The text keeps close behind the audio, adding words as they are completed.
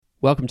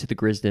Welcome to the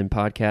Grizz Den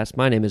podcast.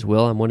 My name is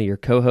Will. I'm one of your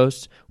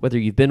co-hosts. Whether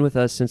you've been with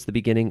us since the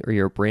beginning or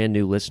you're a brand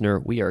new listener,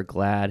 we are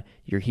glad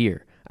you're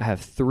here. I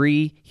have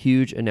three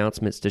huge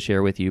announcements to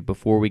share with you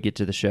before we get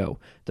to the show.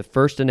 The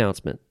first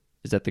announcement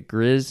is that the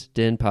Grizz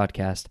Den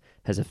podcast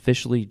has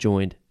officially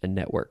joined a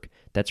network.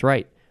 That's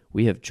right.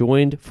 We have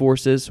joined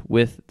forces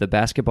with the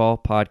Basketball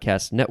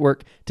Podcast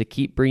Network to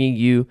keep bringing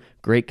you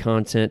great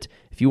content.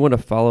 If you want to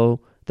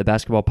follow the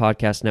Basketball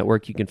Podcast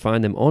Network, you can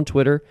find them on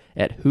Twitter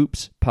at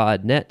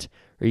HoopsPodNet,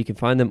 or you can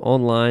find them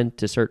online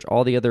to search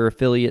all the other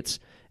affiliates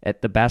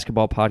at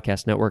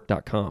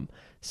thebasketballpodcastnetwork.com.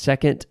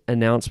 Second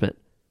announcement,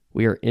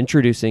 we are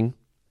introducing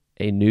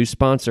a new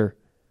sponsor.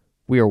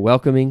 We are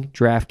welcoming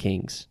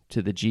DraftKings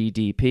to the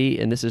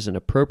GDP, and this is an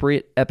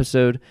appropriate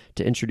episode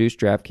to introduce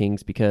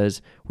DraftKings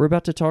because we're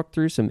about to talk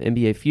through some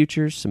NBA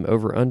futures, some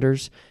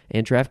over-unders,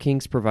 and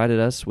DraftKings provided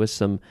us with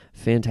some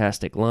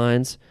fantastic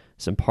lines,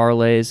 some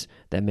parlays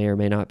that may or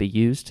may not be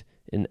used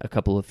in a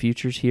couple of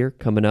futures here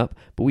coming up,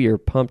 but we are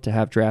pumped to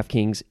have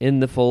DraftKings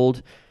in the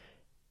fold.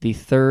 The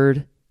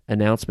third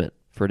announcement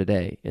for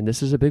today, and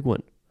this is a big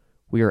one,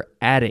 we are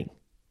adding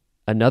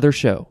another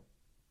show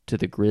to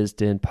the Grizz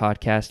Den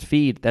podcast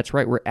feed. That's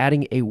right, we're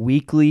adding a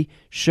weekly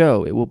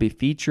show. It will be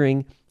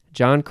featuring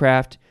John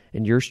Kraft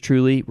and yours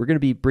truly. We're going to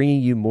be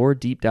bringing you more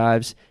deep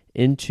dives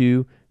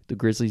into the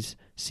Grizzlies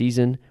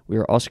season. We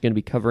are also going to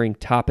be covering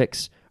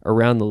topics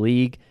around the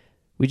league.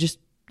 We just,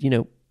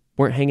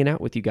 weren't hanging out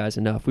with you guys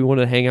enough. We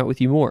wanted to hang out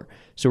with you more.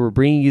 So we're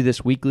bringing you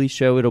this weekly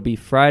show. It'll be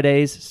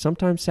Fridays,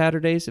 sometimes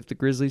Saturdays if the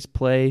Grizzlies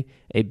play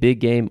a big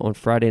game on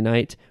Friday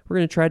night. We're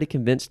going to try to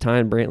convince Ty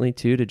and Brantley,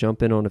 too, to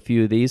jump in on a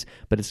few of these,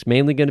 but it's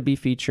mainly going to be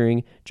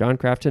featuring John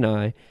Kraft and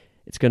I.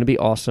 It's going to be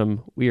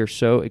awesome. We are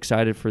so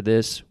excited for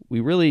this. We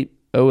really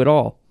owe it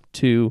all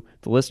to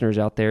the listeners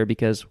out there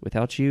because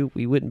without you,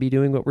 we wouldn't be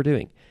doing what we're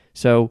doing.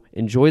 So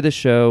enjoy the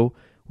show.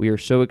 We are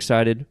so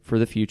excited for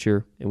the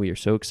future, and we are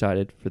so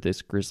excited for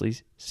this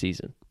Grizzlies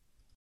season.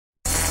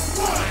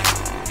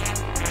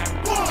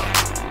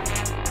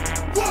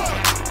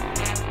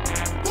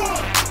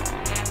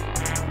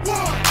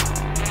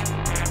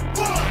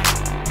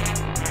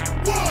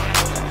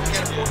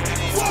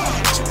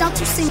 Don't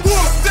you sing?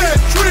 Walk that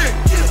trick,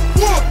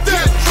 walk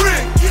that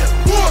trick,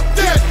 walk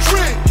that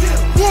trick,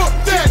 walk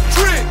that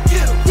trick,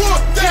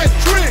 walk that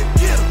trick,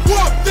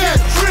 walk that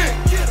trick,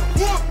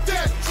 walk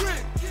that trick.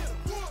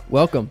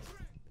 Welcome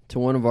to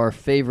one of our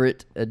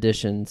favorite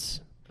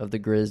editions of the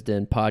Grizz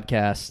Den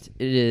podcast.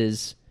 It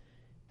is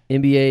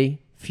NBA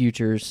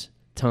futures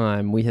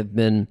time. We have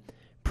been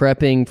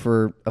prepping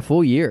for a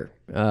full year,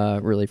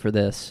 really, for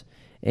this.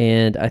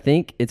 And I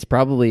think it's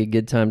probably a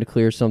good time to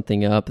clear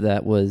something up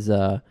that was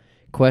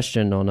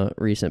questioned on a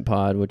recent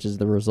pod, which is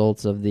the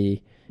results of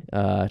the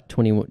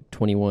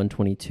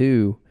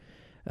 21-22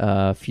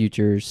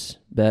 futures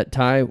bet.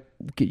 Ty,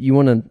 you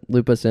want to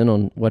loop us in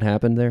on what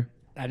happened there?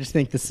 I just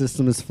think the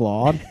system is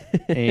flawed,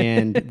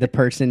 and the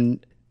person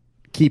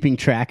keeping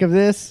track of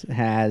this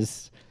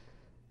has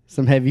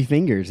some heavy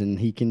fingers, and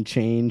he can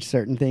change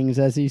certain things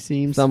as he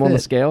seems Thumb fit. on the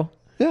scale?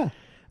 Yeah.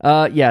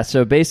 Yeah,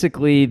 so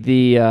basically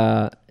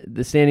the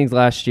standings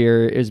last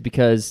year is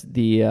because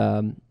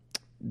the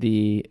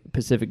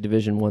Pacific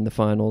Division won the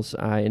finals.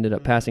 I ended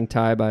up passing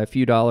Ty by a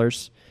few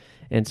dollars,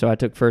 and so I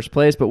took first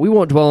place, but we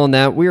won't dwell on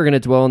that. We are going to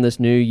dwell on this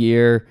new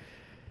year.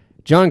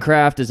 John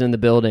Kraft is in the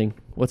building.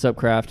 What's up,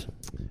 Kraft?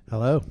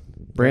 Hello.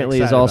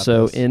 Brantley is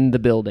also in the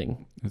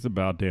building. It's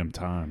about damn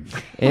time.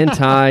 And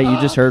Ty,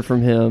 you just heard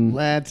from him.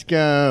 Let's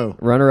go.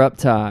 Runner-up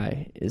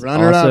Ty is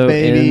Runner also up,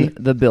 baby. in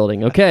the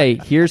building. Okay,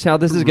 here's how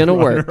this is going to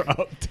work.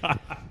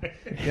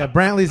 Yeah,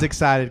 Brantley's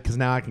excited because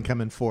now I can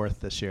come in fourth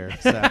this year.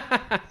 So.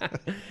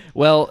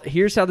 Well,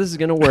 here's how this is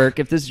going to work.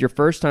 If this is your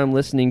first time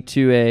listening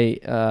to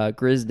a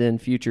Grizz Den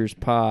Futures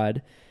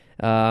pod,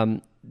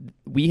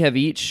 we have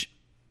each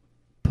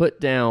put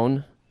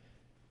down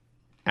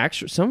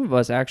some of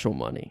us actual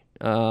money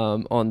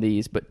on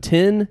these, but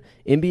 10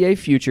 NBA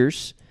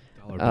futures.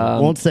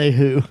 Won't say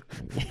who.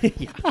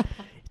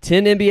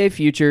 10 NBA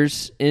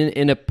futures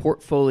in a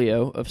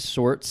portfolio of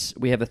sorts.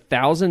 We have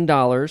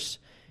 $1,000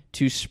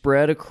 to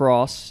spread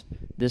across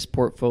this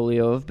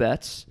portfolio of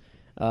bets.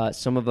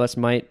 Some of us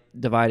might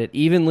divide it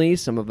evenly.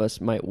 Some of us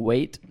might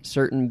weight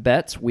certain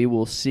bets. We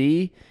will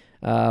see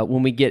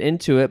when we get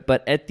into it.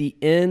 But at the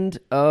end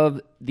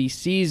of the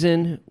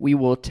season, we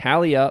will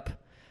tally up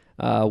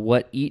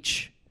what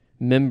each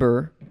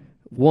member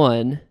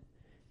won,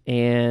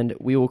 and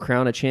we will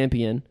crown a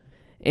champion.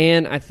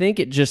 And I think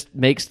it just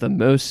makes the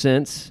most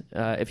sense,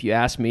 if you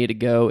ask me, to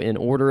go in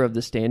order of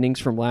the standings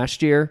from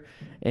last year.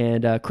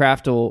 And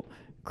Kraft will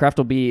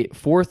be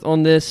fourth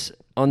on this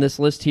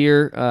list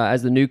here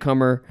as the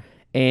newcomer,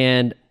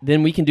 and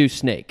then we can do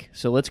Snake.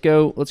 So let's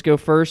go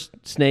first.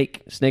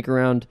 Snake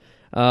around.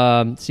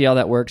 See how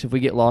that works. If we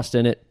get lost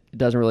in it, it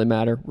doesn't really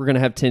matter. We're gonna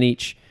have 10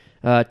 each.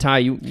 Ty,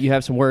 you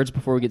have some words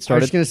before we get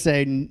started? I was going to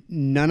say,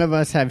 none of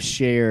us have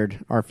shared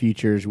our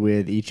futures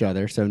with each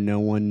other, so no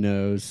one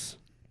knows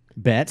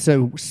bets.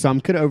 So some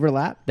could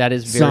overlap. That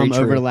is very Some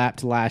true.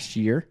 overlapped last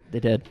year. They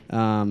did.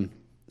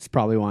 It's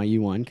probably why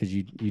you won, because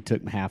you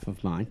took half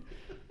of mine.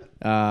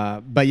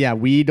 But yeah,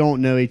 we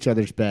don't know each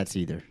other's bets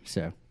either.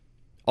 So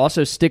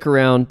Also, stick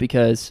around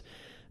because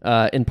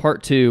in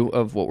part 2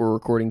 of what we're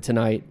recording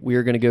tonight, we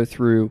are going to go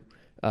through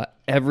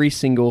every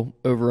single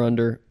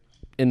over-under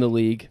in the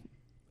league.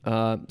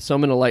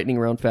 Some in a lightning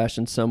round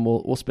fashion, some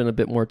we'll spend a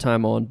bit more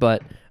time on.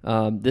 But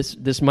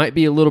this might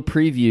be a little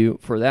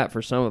preview for that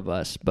for some of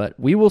us. But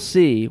we will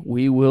see.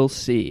 We will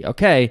see.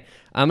 Okay,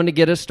 I'm going to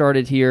get us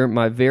started here.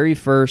 My very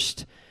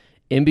first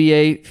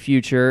NBA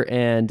future,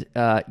 and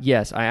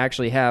yes, I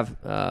actually have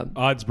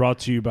Odds brought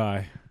to you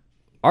by.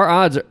 our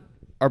odds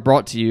are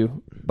brought to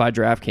you by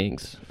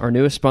DraftKings, our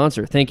newest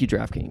sponsor. Thank you,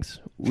 DraftKings.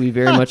 We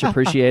very much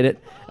appreciate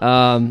it.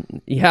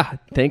 Yeah,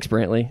 thanks,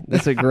 Brantley.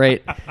 That's a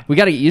great. We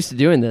got to get used to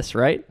doing this,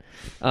 right?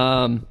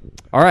 All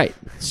right.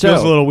 So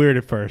Feels a little weird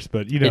at first,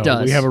 but It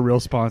does. we have a real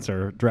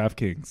sponsor,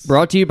 DraftKings.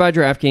 brought to you by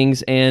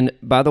DraftKings. And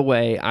by the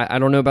way, I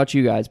don't know about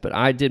you guys, but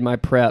I did my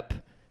prep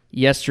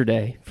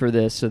yesterday for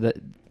this, so that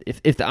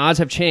if the odds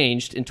have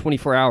changed in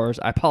 24 hours,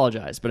 I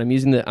apologize, but I'm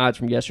using the odds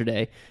from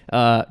yesterday.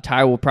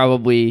 Ty will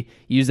probably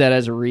use that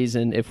as a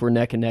reason if we're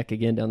neck and neck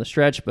again down the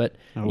stretch, but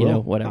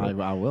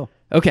whatever. I will.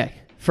 Okay,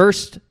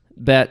 first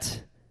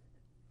bet,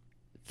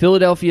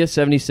 Philadelphia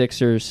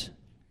 76ers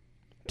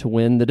to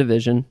win the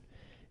division.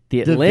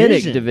 The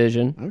Atlantic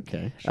Division.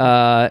 Okay.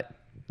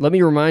 Let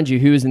me remind you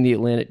who is in the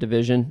Atlantic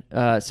Division.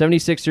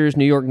 76ers,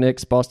 New York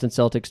Knicks, Boston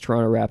Celtics,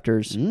 Toronto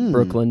Raptors,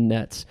 Brooklyn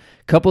Nets.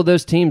 A couple of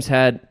those teams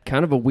had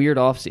kind of a weird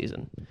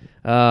offseason.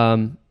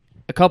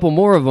 A couple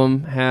more of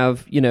them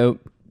have,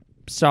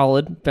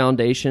 solid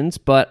foundations,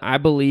 but I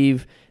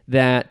believe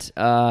that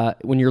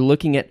when you're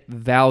looking at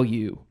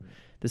value,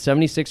 the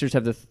 76ers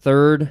have the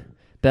third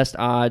best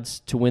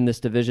odds to win this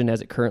division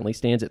as it currently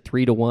stands at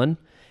 3-1.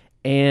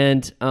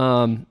 And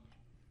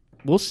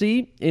we'll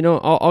see.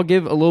 I'll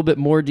give a little bit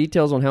more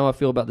details on how I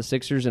feel about the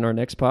Sixers in our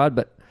next pod,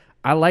 but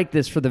I like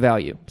this for the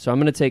value. So I'm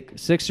going to take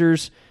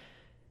Sixers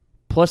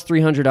plus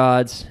 300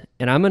 odds,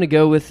 and I'm going to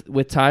go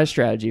with Ty's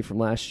strategy from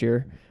last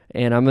year,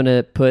 and I'm going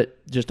to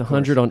put just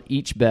 100 on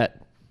each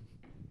bet.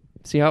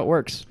 See how it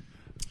works.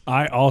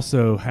 I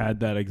also had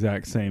that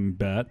exact same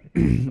bet,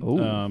 Ooh.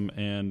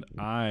 and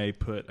I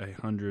put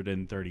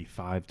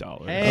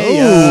 $135.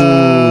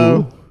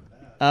 Hey,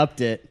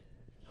 upped it.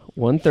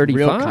 135.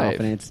 Real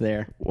confidence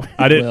there.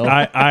 I did. Will.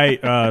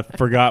 I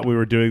forgot we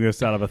were doing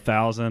this out of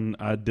 1,000.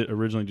 I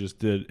originally just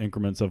did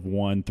increments of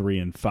 1, 3,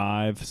 and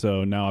 5.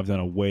 So now I've done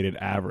a weighted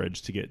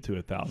average to get to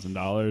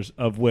 $1,000,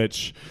 of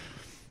which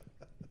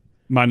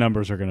my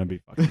numbers are going to be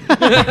fucking.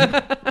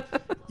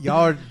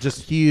 Y'all are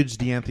just huge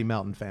DeAnthony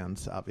Melton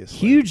fans, obviously.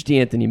 Huge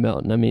DeAnthony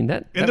Melton. I mean,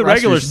 that In the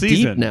regular roster's deep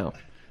season. now.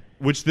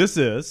 Which this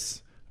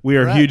is. We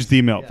are Correct. huge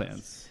D-Melt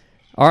fans.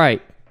 All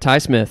right, Ty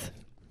Smith,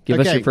 give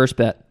us Okay. your first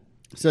bet.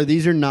 So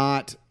these are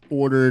not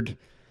ordered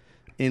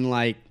in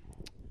like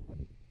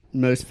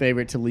most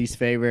favorite to least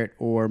favorite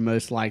or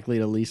most likely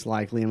to least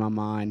likely in my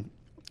mind.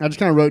 I just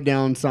kind of wrote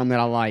down some that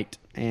I liked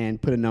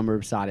and put a number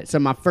beside it. So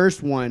my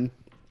first one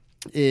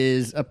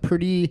is a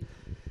pretty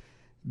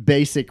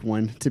basic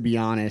one, to be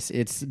honest.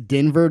 It's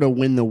Denver to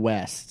win the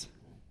West,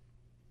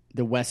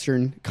 the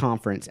Western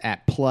Conference,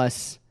 at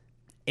plus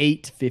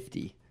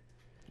 850.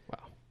 Wow.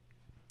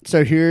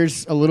 So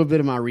here's a little bit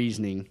of my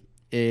reasoning.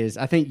 Is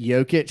I think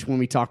Jokic, when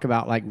we talk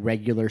about like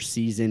regular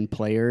season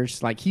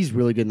players, like he's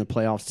really good in the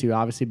playoffs too,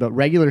 obviously, but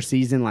regular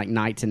season, like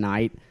night to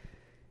night,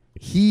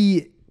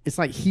 it's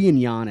like he and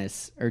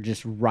Giannis are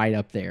just right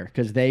up there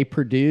because they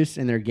produce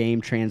and their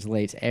game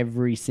translates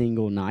every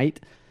single night.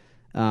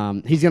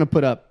 He's going to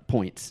put up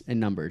points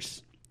and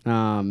numbers.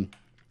 I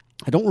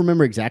don't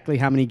remember exactly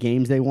how many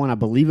games they won. I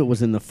believe it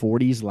was in the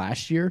 40s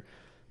last year.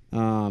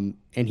 And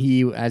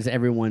he, as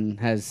everyone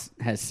has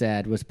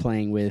said, was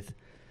playing with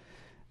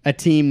a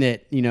team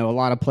that, a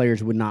lot of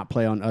players would not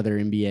play on other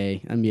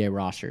NBA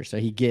rosters. So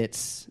he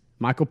gets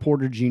Michael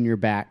Porter Jr.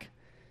 back,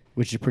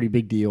 which is a pretty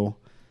big deal.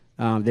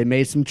 They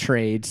made some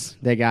trades.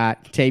 They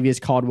got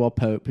Tavius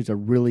Caldwell-Pope, who's a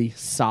really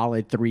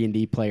solid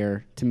 3-and-D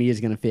player. To me,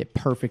 is going to fit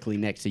perfectly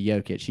next to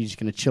Jokic. He's just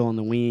going to chill on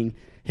the wing,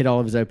 hit all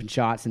of his open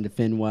shots, and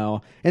defend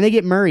well. And they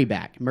get Murray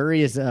back.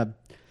 Murray is I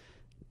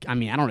don't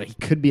know. He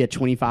could be a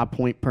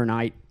 25-point per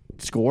night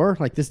scorer.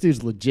 Like, this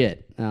dude's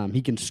legit.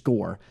 He can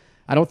score.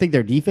 I don't think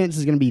their defense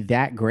is going to be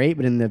that great,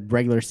 but in the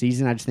regular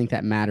season, I just think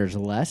that matters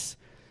less.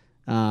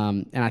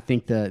 And I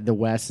think the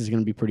West is going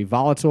to be pretty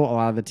volatile. A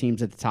lot of the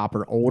teams at the top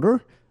are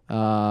older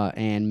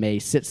and may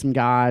sit some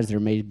guys.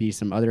 There may be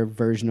some other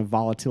version of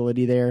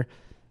volatility there.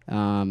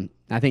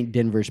 I think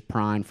Denver's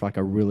primed for like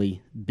a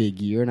really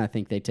big year, and I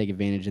think they take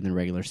advantage in the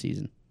regular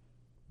season.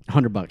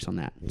 $100 on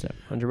that. So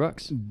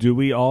 $100. Do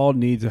we all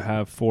need to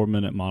have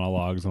 4-minute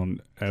monologues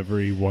on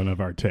every one of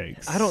our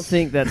takes? I don't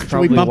think that's we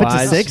probably bump it to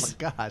wise. 6?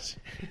 Oh my gosh.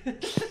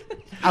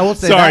 I will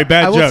say Sorry, that,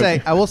 bad I will joke.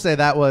 say I will say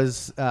that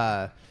was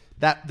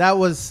that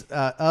was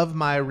of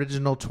my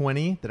original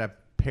 20 that I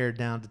pared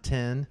down to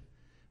 10.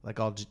 Like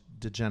all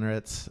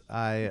degenerates,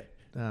 I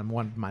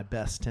wanted my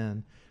best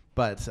 10.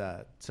 But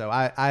so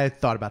I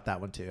thought about that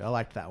one too. I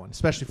liked that one,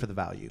 especially for the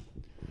value.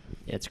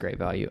 It's great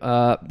value.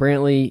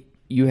 Brantley,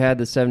 you had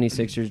the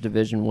 76ers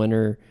division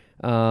winner.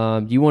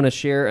 Do you want to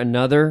share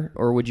another,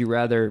 or would you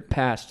rather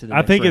pass to the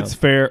next think round? it's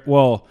fair.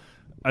 Well,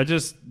 I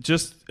just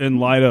in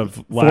light of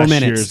 4 last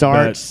minutes year's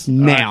starts bets,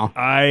 now.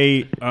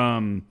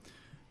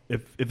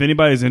 If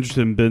anybody's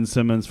interested in Ben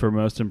Simmons for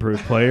most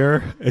improved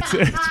player, it's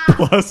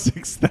plus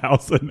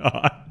 6,000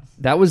 odds.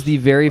 That was the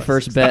very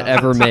first bet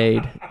ever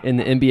made in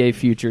the NBA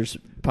Futures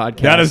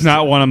podcast. That is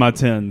not one of my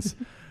 10s.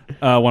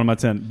 One of my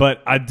 10.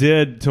 But I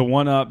did, to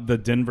one up the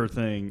Denver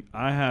thing,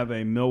 I have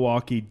a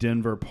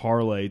Milwaukee-Denver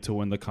parlay to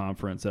win the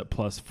conference at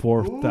plus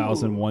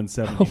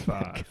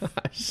 4,175.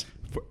 Gosh.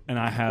 And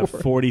I have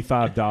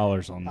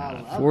 $45 on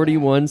that.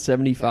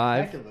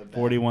 $41.75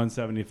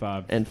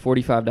 $41.75. and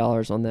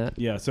 $45 on that.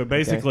 Yeah, so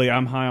basically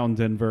I'm high on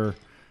Denver.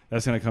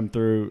 That's going to come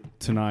through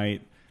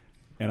tonight.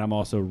 And I'm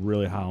also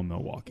really high on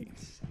Milwaukee.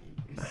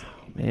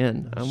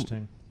 Man,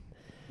 Interesting.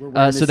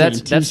 so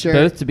that's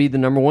both to be the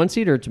number 1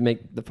 seed or to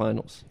make the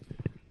finals?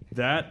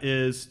 That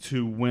is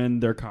to win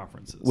their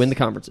conferences. Win the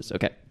conferences.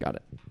 Okay, got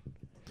it.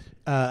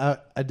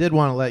 I did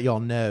want to let y'all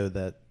know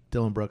that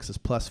Dylan Brooks is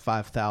plus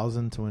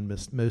 5,000 to win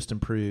most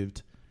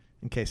improved.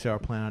 In case y'all are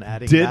planning on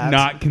adding. Did that.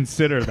 not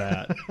consider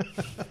that.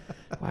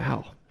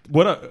 Wow.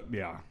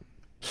 Yeah.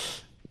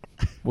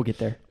 We'll get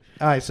there.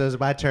 All right, so it's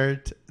my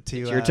turn to.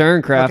 It's your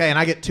turn, Kraft. Okay, and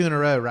I get 2 in a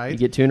row, right? You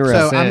get 2 in a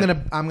row. So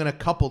I'm gonna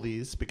couple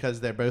these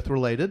because they're both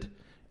related,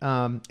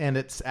 and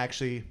it's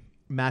actually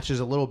matches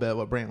a little bit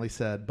what Brantley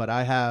said. But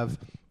I have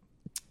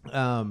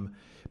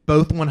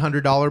both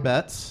 $100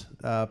 bets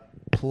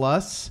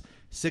plus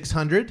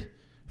 600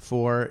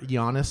 for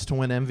Giannis to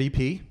win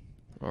MVP,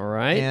 All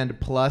right. and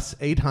plus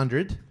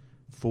 800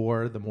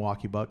 for the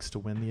Milwaukee Bucks to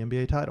win the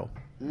NBA title.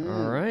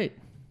 All right.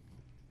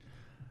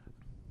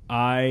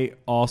 I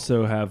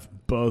also have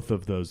both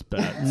of those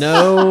bets.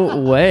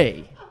 No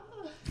way.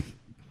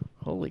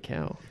 Holy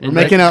cow. We're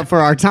making up for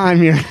our time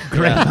here.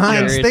 Great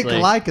minds think seriously.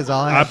 alike is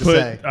all I have to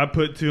say. I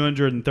put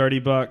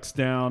 $230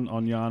 down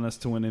on Giannis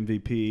to win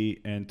MVP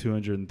and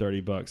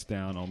 $230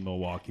 down on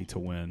Milwaukee to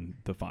win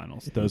the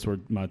finals. Those were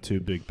my 2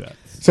 big bets.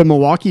 So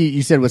Milwaukee,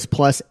 you said, was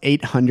plus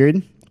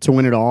 800 to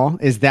win it all.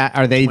 Is that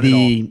are they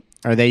the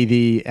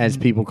as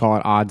people call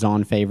it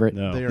odds-on favorite?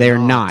 No. They're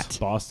not.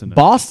 Boston is.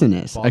 Boston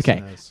is. Boston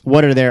Okay. is.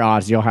 What are their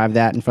odds? You'll have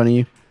that in front of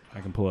you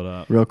I can pull it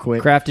up. real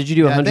quick. Kraft, did you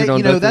do 100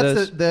 on both of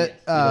those?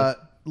 That's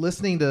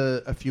listening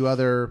to a few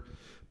other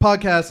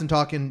podcasts and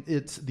talking.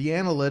 It's the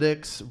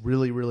analytics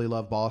really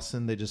love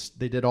Boston. They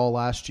did all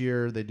last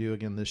year. They do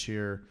again this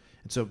year.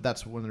 And so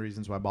that's one of the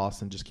reasons why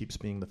Boston just keeps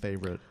being the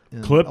favorite. in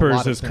a Clippers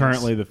lot of is things.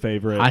 currently the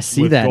favorite. I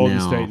see with that Golden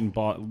now. State and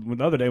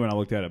the other day when I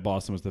looked at it,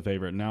 Boston was the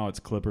favorite. Now it's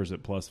Clippers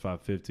at plus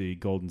 550,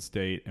 Golden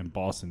State and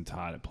Boston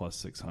tied at plus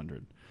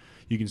 600.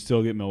 You can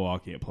still get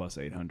Milwaukee at plus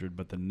 800,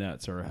 but the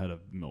Nets are ahead of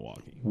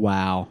Milwaukee.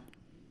 Wow.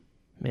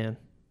 Man.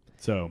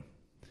 So,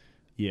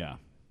 yeah.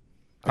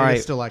 All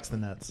right. Still likes the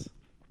Nets.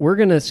 We're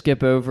going to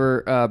skip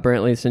over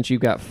Brantley since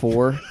you've got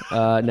 4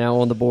 now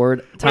on the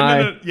board. Wait,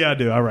 Ty, no. Yeah, I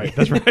do. All right.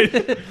 That's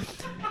right.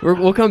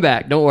 we'll come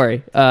back. Don't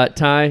worry.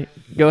 Ty,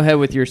 go ahead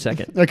with your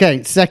second.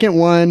 Okay, second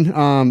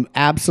one,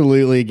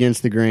 absolutely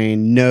against the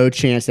grain. No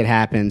chance it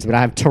happens, but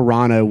I have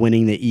Toronto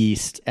winning the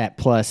East at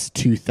plus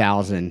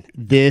 2,000.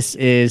 This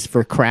is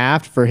for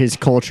Kraft for his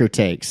culture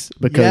takes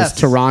because Yes.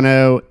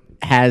 Toronto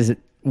has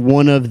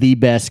one of the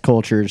best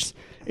cultures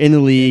in the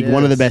league, It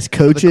one of the is. best The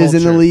coaches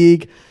in the culture.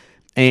 league,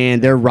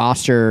 and their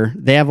roster,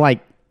 they have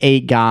like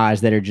 8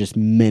 guys that are just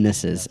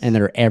menaces and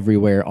they're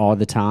everywhere all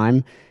the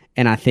time.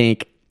 And I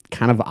think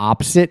kind of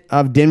opposite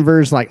of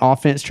Denver's like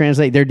offense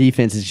translate, their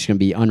defense is just going to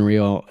be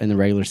unreal in the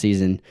regular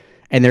season,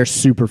 and they're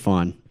super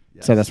fun.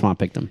 So that's why I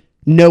picked them.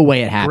 No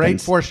way it happens.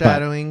 Great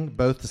foreshadowing,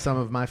 both to some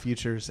of my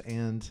futures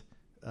and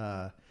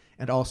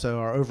also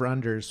our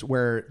over-unders,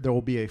 where there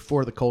will be a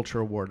For the Culture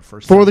award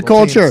for For the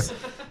several culture. teams.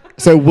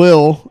 So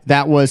Will,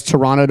 that was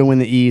Toronto to win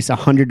the East,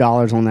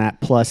 $100 on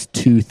that plus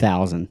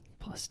 2,000.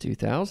 Plus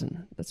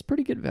 2,000. That's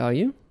pretty good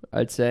value,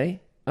 I'd say.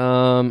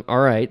 All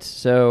right.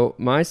 So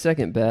my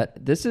second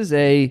bet. This is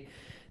a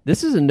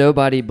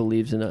nobody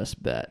believes in us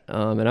bet,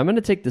 and I'm going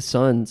to take the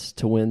Suns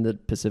to win the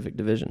Pacific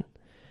Division.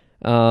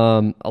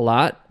 A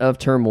lot of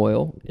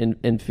turmoil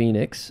in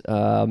Phoenix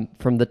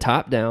from the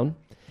top down,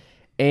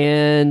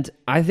 and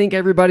I think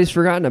everybody's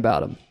forgotten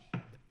about them.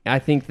 I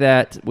think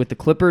that with the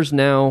Clippers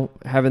now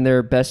having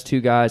their best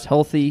 2 guys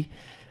healthy,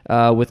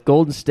 with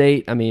Golden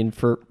State, I mean,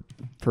 for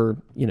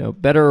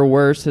better or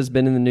worse, has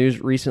been in the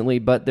news recently,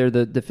 but they're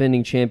the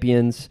defending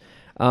champions.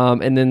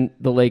 And then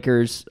the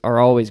Lakers are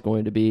always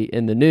going to be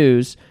in the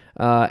news,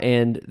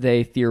 and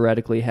they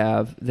theoretically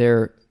have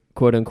their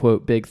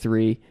quote-unquote big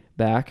 3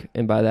 back.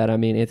 And by that, I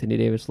mean Anthony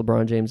Davis,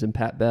 LeBron James, and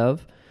Pat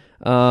Bev.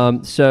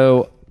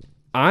 So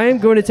I'm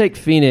going to take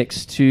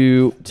Phoenix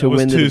to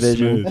win the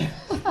division. Smooth.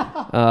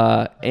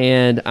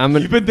 And I'm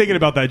going You've been thinking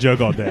about that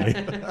joke all day.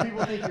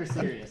 People think you're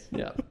serious.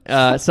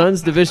 yeah.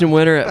 Suns division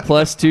winner at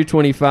plus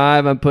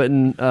 225. I'm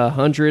putting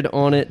 100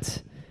 on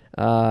it.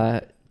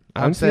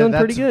 I'm feeling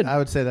pretty good. I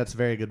would say that's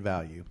very good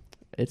value.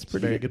 It's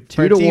pretty Very good.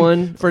 good. 2 to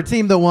 1. For a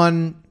team that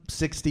won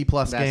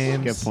 60-plus That's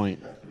games. a good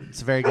point.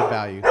 It's a very good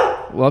value.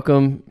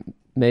 Welcome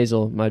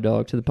Maisel, my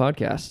dog, to the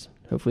podcast.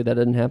 Hopefully that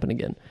doesn't happen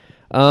again.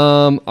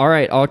 All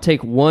right, I'll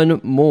take one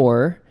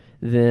more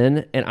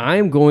then, and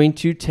I'm going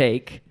to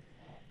take...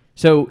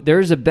 So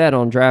there's a bet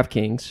on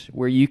DraftKings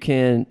where you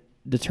can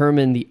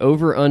determine the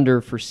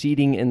over-under for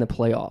seeding in the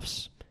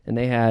playoffs, and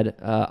they had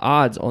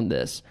odds on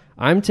this.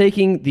 I'm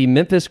taking the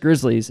Memphis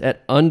Grizzlies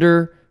at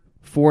under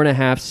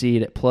 4.5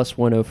 seed at plus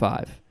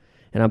 105,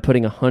 and I'm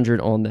putting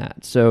 100 on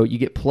that. So you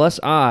get plus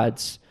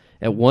odds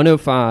at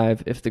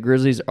 105 if the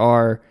Grizzlies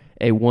are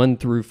a 1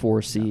 through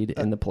 4 seed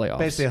in the playoffs.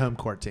 Basically a home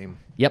court team.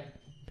 Yep.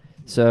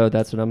 So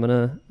that's what I'm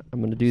gonna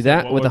do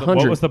that with 100.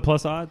 What was the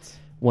plus odds?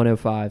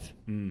 105.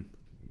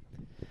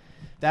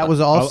 That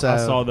was also I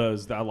saw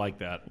those. I like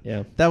that.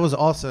 Yeah. that was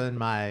also in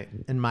my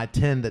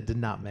 10 that did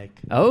not make.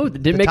 Oh,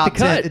 it didn't make the top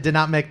 10, cut. it did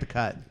not make the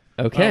cut.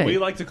 Okay. We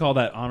like to call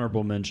that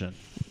honorable mention.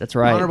 That's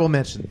right. Honorable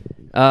mention.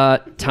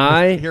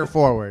 Ty, Here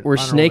forward. we're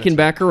Honorable snaking mention.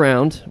 back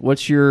around.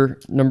 What's your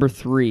number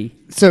 3?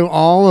 So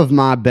all of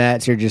my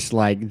bets are just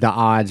like the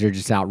odds are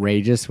just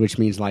outrageous, which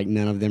means like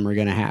none of them are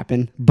going to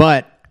happen.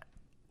 But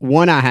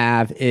one I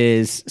have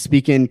is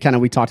speaking kind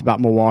of, we talked about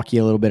Milwaukee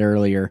a little bit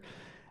earlier.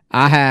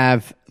 I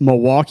have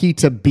Milwaukee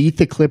to beat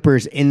the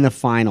Clippers in the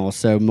finals.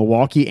 So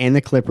Milwaukee and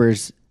the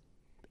Clippers,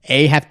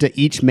 have to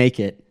each make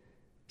it.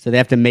 So they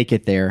have to make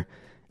it there.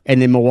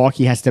 And then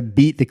Milwaukee has to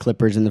beat the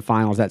Clippers in the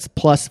finals. That's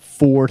plus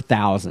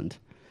 4,000.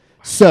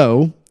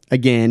 So,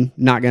 again,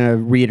 not going to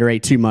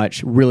reiterate too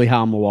much, really high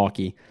on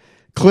Milwaukee.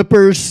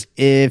 Clippers,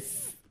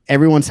 if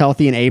everyone's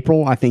healthy in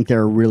April, I think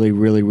they're a really,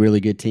 really, really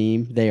good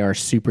team. They are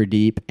super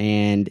deep.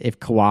 And if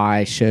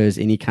Kawhi shows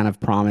any kind of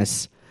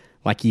promise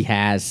like he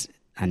has,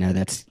 I know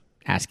that's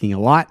asking a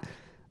lot,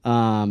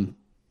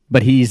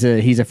 but he's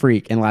a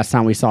freak. And last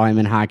time we saw him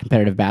in high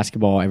competitive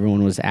basketball,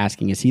 everyone was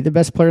asking, is he the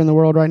best player in the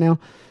world right now?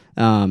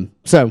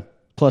 So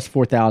plus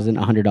 4,000,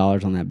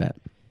 $100 on that bet.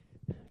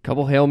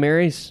 Couple Hail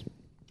Marys.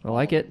 I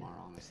like it.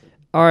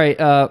 All right,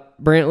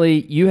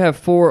 Brantley, you have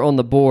 4 on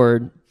the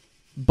board,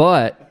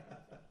 but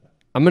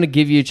I'm going to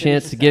give you a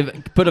chance to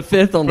put a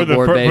 5th on the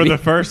board, For baby. the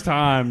first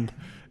time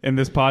in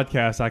this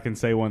podcast, I can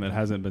say one that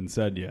hasn't been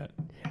said yet.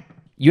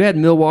 You had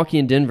Milwaukee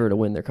and Denver to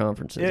win their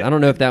conferences. I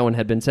don't know if that one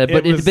had been said,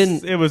 but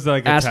it was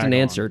like a asked and tag-on.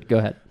 answered. Go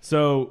ahead.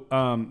 So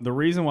the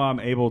reason why I'm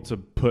able to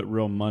put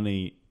real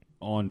money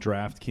on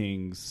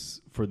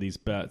DraftKings for these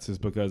bets is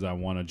because I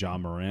won a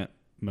John Morant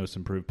most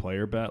improved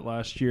player bet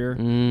last year.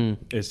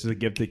 It's a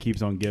gift that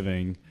keeps on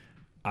giving.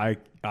 I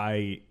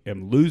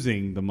am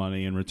losing the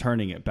money and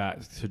returning it back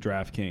to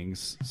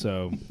DraftKings,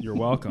 so you're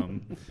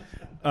welcome.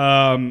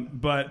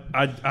 But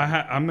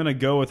I'm going to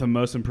go with a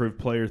most improved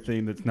player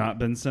theme that's not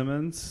Ben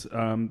Simmons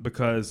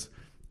because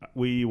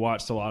we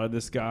watched a lot of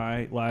this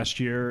guy last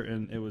year,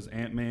 and it was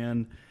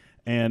Ant-Man.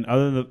 And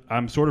other than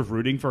I'm sort of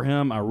rooting for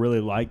him. I really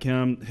like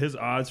him. His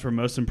odds for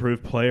most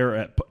improved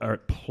player are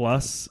at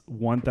plus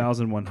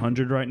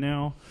 1,100 right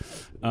now.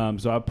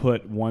 So I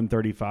put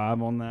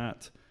 135 on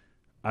that.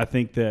 I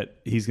think that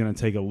he's going to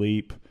take a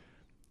leap.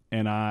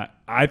 And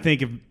I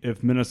think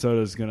if Minnesota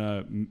is going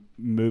to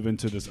move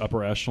into this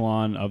upper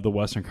echelon of the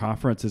Western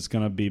Conference, it's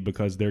going to be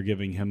because they're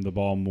giving him the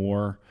ball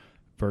more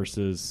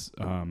versus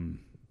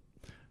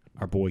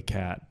our boy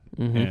Cat.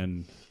 Mm-hmm.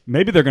 And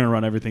maybe they're going to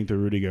run everything through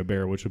Rudy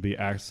Gobert, which would be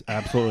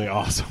absolutely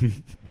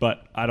awesome.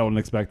 But I don't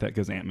expect that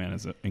because Ant-Man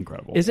is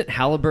incredible. Isn't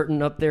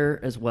Halliburton up there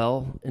as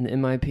well in the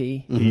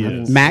MIP? He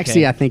is.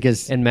 Maxey, I think,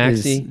 has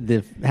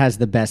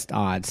the best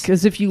odds.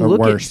 Because if you or look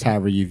worst, at,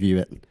 however you view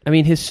it. I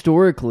mean,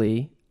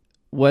 historically,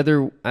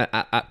 whether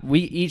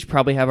we each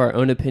probably have our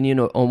own opinion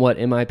on what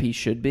MIP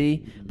should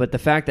be, but the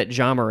fact that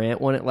John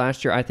Morant won it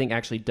last year, I think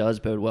actually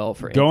does bode well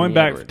for Going Anthony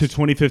back Edwards. to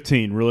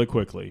 2015 really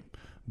quickly,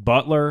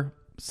 Butler,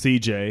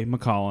 CJ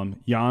McCollum,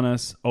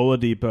 Giannis,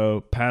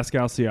 Oladipo,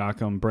 Pascal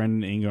Siakam,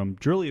 Brandon Ingram,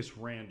 Julius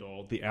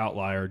Randle, the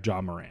outlier,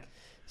 John Morant.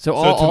 So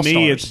all to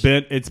me,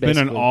 all-stars, it's been an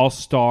basically.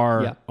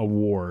 all-star Yeah.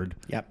 award.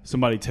 Yep.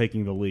 Somebody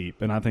taking the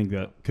leap, and I think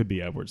that could be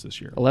Edwards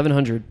this year.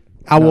 1,100.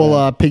 I will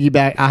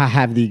piggyback. I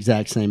have the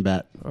exact same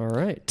bet. All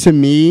right. To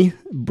me,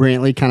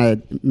 Brantley kind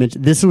of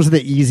mentioned this was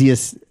the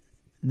easiest.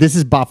 This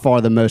is by far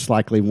the most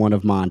likely one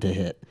of mine to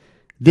hit.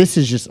 This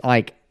is just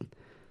like,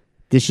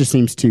 this just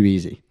seems too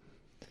easy.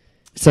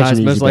 Such Ty's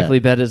an most easy likely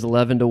bet. bet is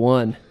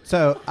 11-1.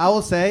 So I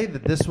will say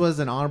that this was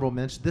an honorable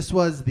mention. This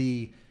was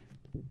the.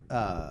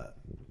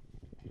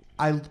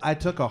 I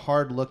took a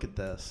hard look at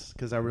this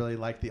because I really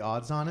liked the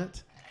odds on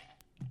it.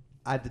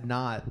 I did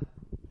not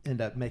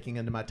end up making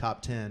into my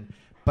top 10,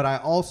 but I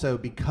also,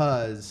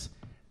 because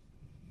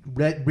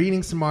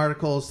reading some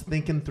articles,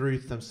 thinking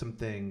through some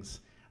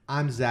things,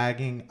 I'm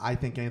zagging. I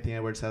think Anthony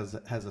Edwards has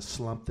a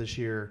slump this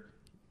year.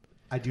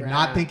 I do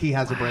not think he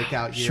has a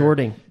breakout year.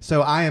 Shorting.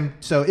 So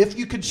if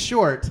you could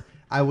short,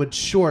 I would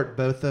short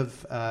both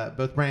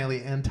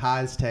Brantley and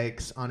Ty's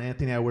takes on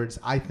Anthony Edwards.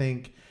 I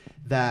think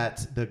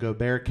that the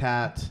Gobert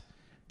Cat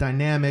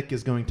dynamic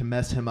is going to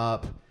mess him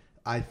up.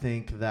 I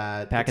think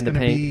that Back it's in the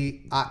going to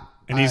paint. be.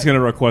 And he's going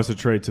to request a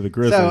trade to the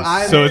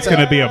Grizzlies. So It's going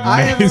to be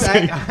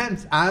amazing.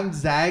 I'm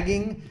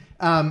zagging.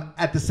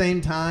 At the same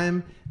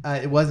time,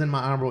 it wasn't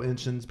my honorable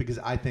mentions because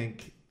I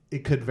think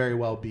it could very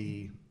well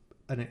be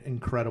an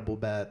incredible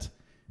bet,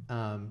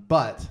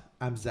 but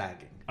I'm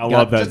zagging. I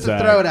love that Just to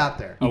zag. throw it out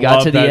there. You I got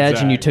love to the that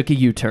edge and you zag. took a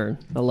U-turn.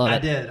 I love I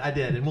it.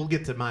 did, and we'll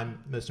get to my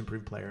most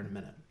improved player in a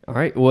minute. All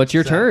right, well, it's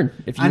your So,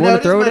 turn. If you I know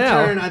want to throw it's it my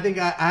out. turn. I think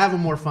I have a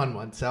more fun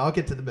one, so I'll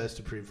get to the most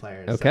improved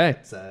player. Okay.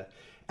 So,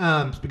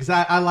 because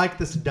I like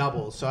this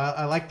double, so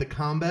I like the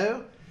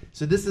combo.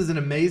 So this is an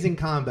amazing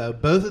combo.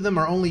 Both of them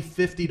are only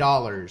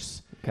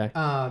 $50. Okay.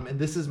 And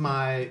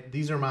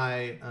these are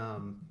my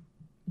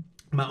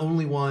my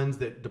only ones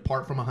that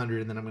depart from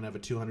 100, and then I'm going to have a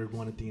 200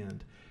 one at the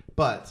end.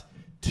 But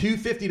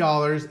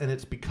 $250, and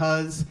it's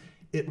because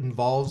it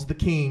involves the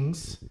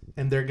Kings,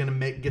 and they're going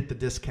to get the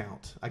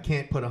discount. I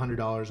can't put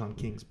 $100 on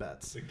Kings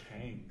bets. The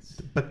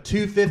Kings. But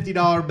two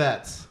 $50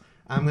 bets.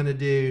 I'm going to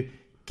do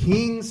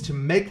Kings to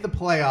make the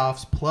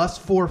playoffs plus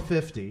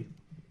 450.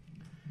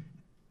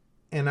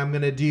 And I'm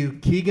going to do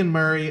Keegan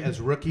Murray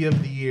as Rookie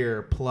of the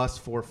Year plus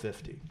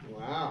 450.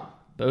 Wow.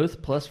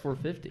 Both plus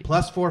 450.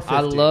 Plus 450.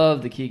 I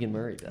love the Keegan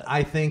Murray bet.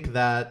 I think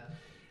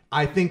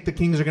the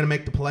Kings are going to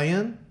make the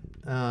play-in.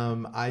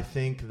 I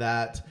think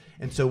that,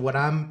 and so what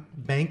I'm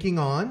banking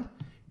on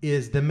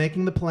is them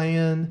making the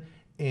play-in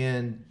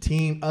and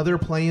other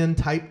play-in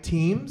type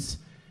teams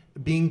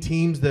being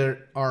teams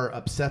that are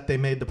upset they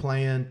made the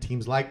play-in,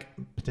 teams like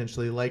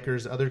potentially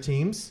Lakers, other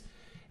teams,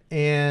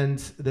 and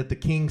that the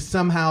Kings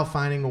somehow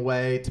finding a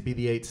way to be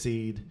the 8th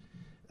seed.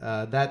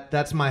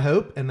 That's my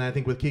hope, and I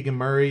think with Keegan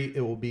Murray,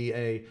 it will be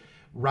a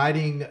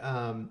being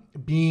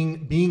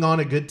on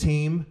a good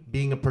team,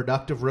 being a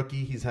productive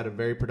rookie. He's had a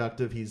very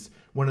productive. He's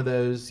one of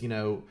those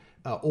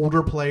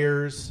older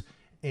players,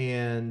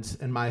 and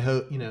my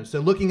hope.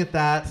 So looking at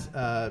that,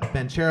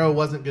 Banchero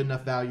wasn't good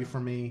enough value for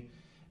me,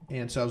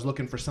 and so I was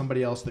looking for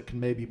somebody else that can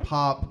maybe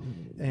pop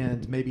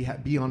and maybe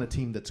be on a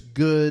team that's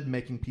good,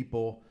 making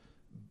people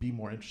be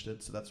more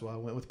interested. So that's why I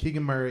went with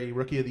Keegan Murray,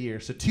 Rookie of the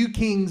Year. So two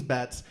Kings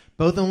bets,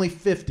 both only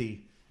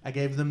 50. I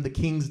gave them the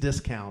Kings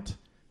discount.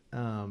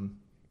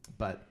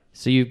 But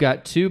So you've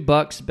got two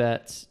Bucks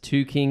bets,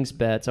 two Kings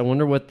bets. I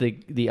wonder what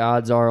the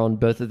odds are on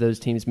both of those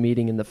teams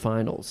meeting in the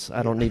finals.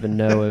 I don't even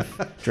know if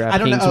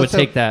DraftKings would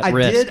take that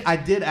risk. I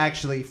did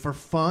actually, for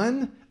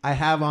fun, I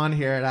have on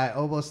here, and I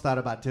almost thought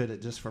about doing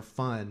it just for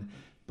fun.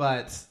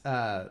 But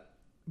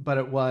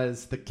it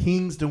was the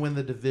Kings to win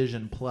the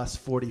division plus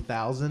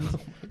 40,000.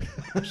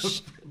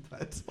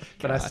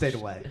 but I stayed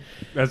away.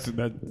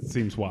 That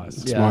seems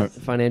wise. Yeah, Smart.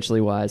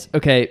 financially wise.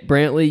 Okay,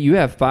 Brantley, you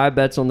have 5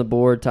 bets on the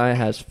board. Ty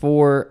has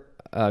 4.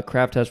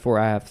 Kraft has 4.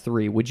 I have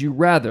 3. Would you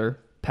rather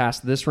pass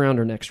this round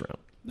or next round?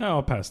 No,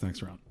 I'll pass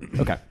next round.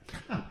 Okay.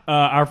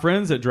 Our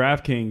friends at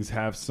DraftKings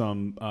have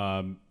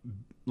some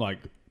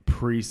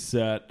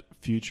preset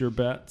future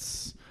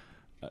bets,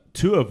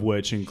 2 of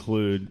which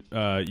include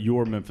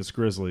your Memphis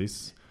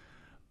Grizzlies.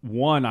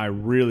 One I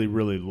really,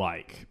 really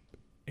like,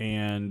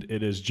 and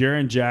it is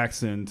Jaren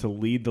Jackson to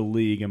lead the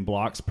league in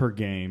blocks per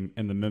game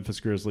and the Memphis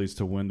Grizzlies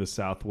to win the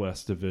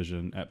Southwest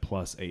Division at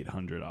plus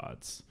 800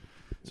 odds.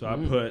 So I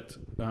put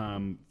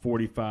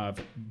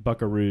 45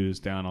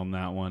 buckaroos down on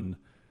that one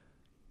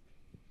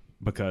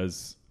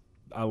because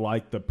I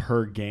like the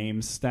per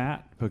game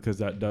stat because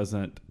that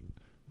doesn't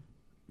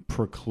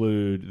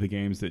preclude the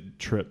games that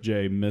Trip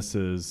J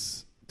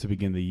misses to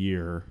begin the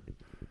year.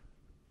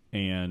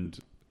 And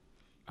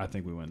I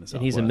think we win the Southwest.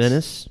 And he's a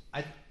menace.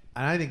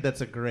 I think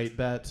that's a great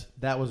bet.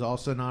 That was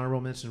also an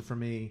honorable mention for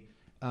me.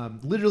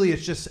 Literally,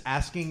 it's just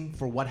asking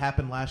for what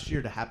happened last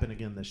year to happen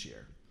again this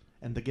year.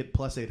 And to get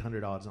plus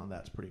 800 odds on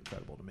that's pretty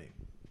incredible to me.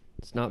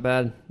 It's not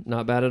bad.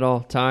 Not bad at all.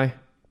 Ty,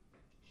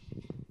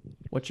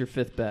 what's your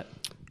 5th bet?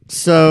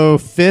 So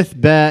 5th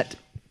bet,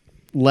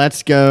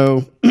 let's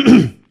go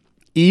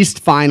East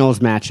Finals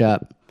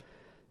matchup,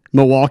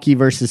 Milwaukee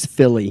versus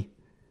Philly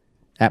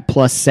at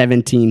plus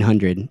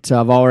 1,700. So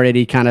I've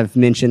already kind of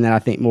mentioned that I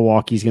think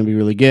Milwaukee's going to be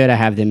really good. I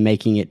have them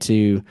making it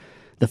to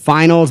the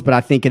finals, but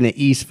I think in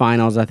the East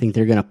Finals, I think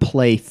they're going to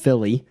play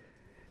Philly,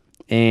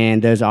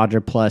 and those odds are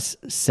plus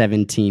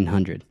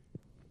 1,700.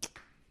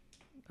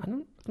 I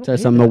don't So hate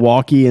some that.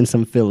 Milwaukee and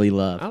some Philly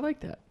love. I like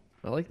that.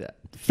 I like that.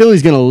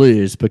 Philly's going to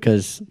lose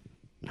because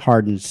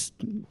Harden's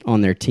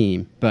on their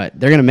team, but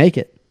they're going to make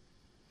it.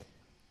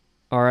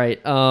 All right.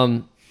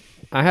 I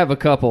have a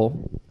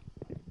couple,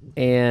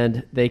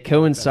 and they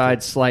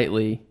coincide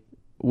slightly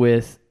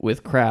with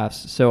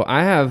Crafts. So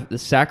I have the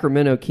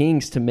Sacramento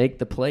Kings to make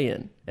the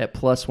play-in at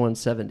plus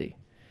 170.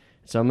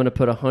 So I'm going to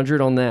put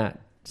 100 on that.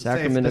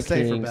 Sacramento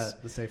Kings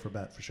The safer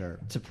bet for sure.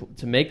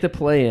 to make the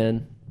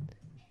play-in.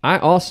 I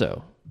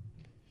also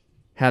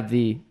have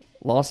the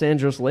Los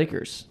Angeles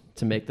Lakers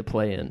to make the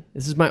play-in.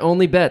 This is my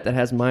only bet that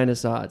has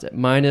minus odds at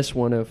minus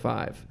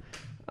 105.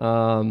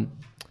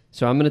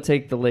 So I'm going to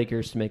take the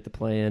Lakers to make the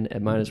play-in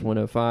at minus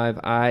 105.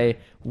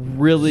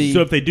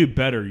 So if they do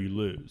better, you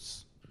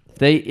lose.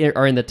 They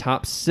are in the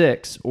top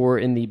 6 or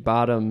in the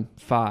bottom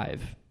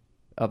 5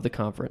 of the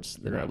conference,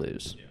 then I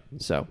lose.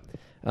 So,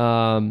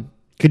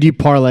 Could you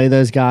parlay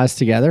those guys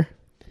together?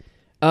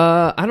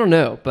 I don't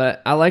know,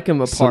 but I like them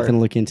apart. Something to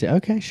look into.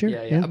 Okay, sure.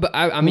 Yeah. But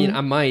I mean,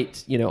 I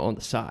might, on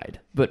the side,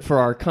 but for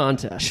our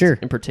contest Sure.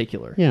 in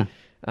particular. Yeah.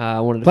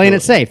 I wanted to Playing throw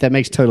it safe. That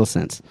makes total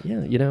sense.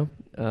 Yeah,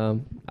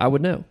 I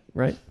would know,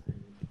 right?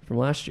 From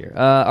last year.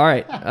 All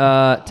right,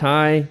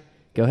 Ty,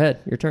 go ahead.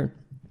 Your turn.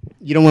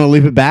 You don't want to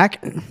loop it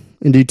back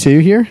and do 2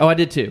 here? Oh, I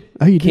did too.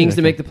 Oh, you did? Kings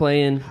to Okay. make the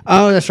play-in.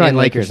 Oh, that's right. And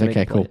Lakers. Lakers Okay,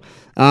 make the cool.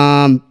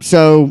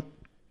 So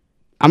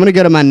I'm going to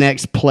go to my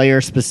next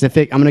player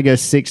specific. I'm going to go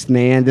 6th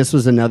man. This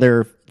was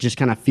another just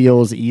kind of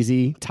feels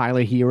easy.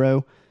 Tyler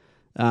Hero,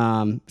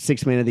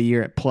 6th man of the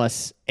year at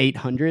plus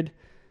 800.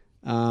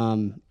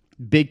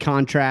 Big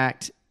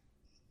contract.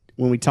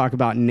 When we talk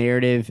about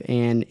narrative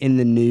and in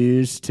the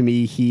news, to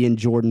me, he and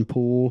Jordan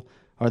Poole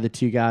are the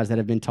 2 guys that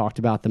have been talked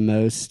about the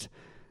most.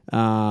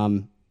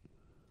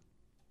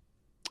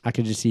 I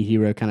could just see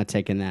Hero kind of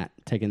taking that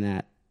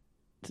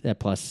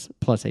plus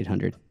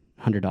 $800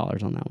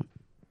 on that one.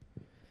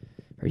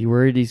 Are you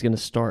worried he's going to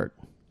start?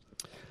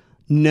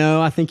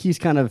 No, I think he's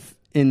kind of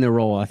in the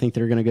role. I think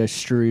they're going to go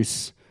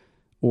Strus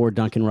or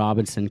Duncan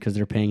Robinson because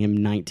they're paying him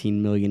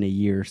 $19 million a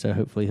year. So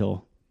hopefully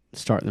he'll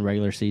start in the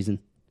regular season.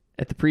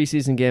 At the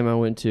preseason game I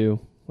went to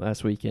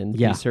last weekend,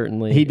 Yeah. he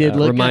certainly He did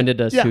look reminded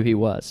good. us Yeah. who he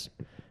was.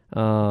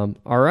 All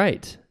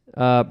right.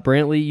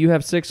 Brantley, you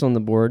have 6 on the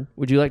board.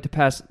 Would you like to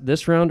pass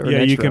this round or Yeah,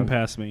 next you can round?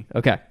 pass me.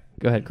 Okay.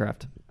 Go ahead,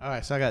 Kraft. All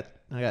right, so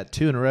I got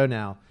 2 in a row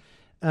now.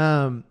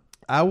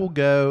 I will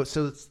go.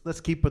 So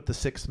let's keep with the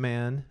 6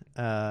 man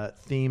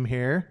theme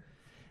here,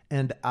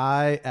 and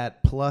I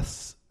at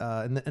plus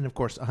and of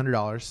course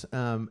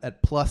 $100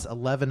 at plus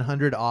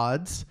 1,100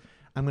 odds.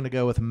 I'm going to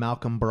go with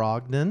Malcolm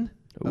Brogdon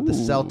of the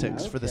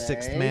Celtics for the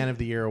 6th Man of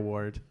the Year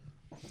award.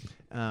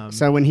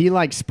 So when he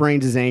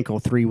sprains his ankle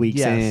 3 weeks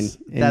Yes,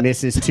 in and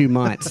misses 2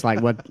 months,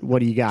 what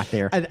do you got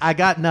there? I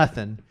got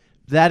nothing.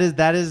 That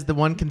is the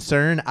one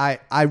concern.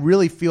 I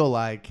really feel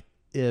like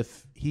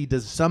if he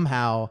does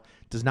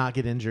not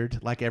get injured,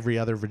 like every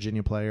other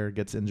Virginia player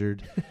gets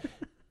injured,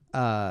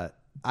 I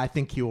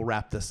think he will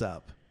wrap this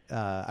up.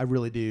 I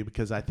really do,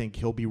 because I think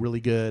he'll be really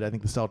good. I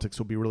think the Celtics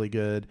will be really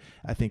good.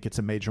 I think it's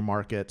a major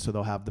market, so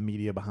they'll have the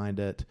media behind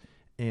it,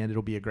 and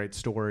it'll be a great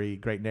story,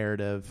 great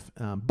narrative.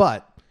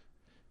 But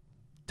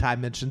Ty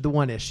mentioned the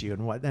one issue,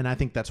 and I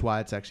think that's why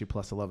it's actually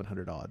plus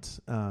 1,100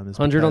 odds.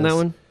 100 on that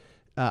one?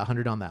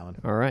 100 on that one.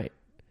 All right.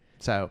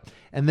 So,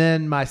 and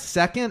then my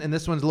second, and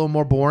this one's a little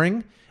more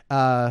boring,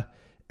 and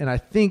I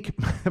think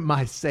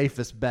my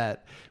safest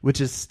bet,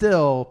 which is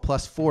still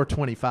plus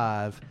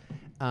 425,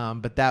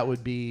 but that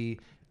would be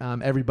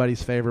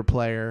everybody's favorite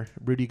player,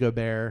 Rudy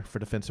Gobert, for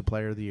Defensive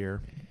Player of the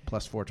Year,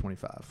 plus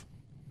 425.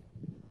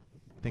 I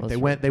think they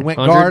went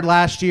 100? guard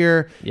last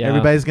year. Yeah.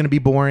 Everybody's going to be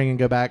boring and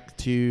go back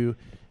to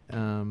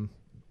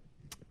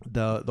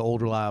the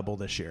old reliable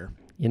this year.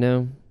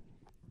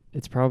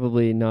 It's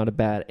probably not a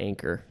bad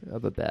anchor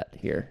of a bet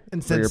here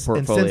And for your since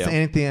portfolio.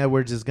 Anthony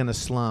Edwards is going to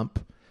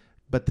slump,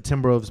 but the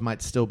Timberwolves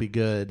might still be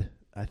good,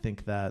 I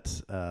think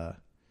that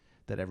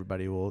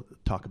everybody will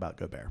talk about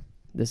Gobert.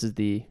 This is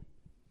the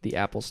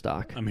Apple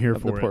stock I'm here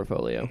of for the it.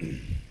 portfolio.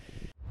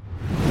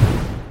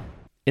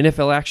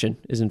 NFL action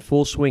is in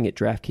full swing at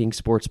DraftKings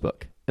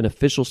Sportsbook, an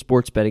official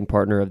sports betting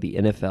partner of the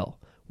NFL.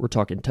 We're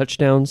talking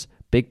touchdowns,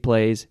 big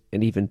plays,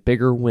 and even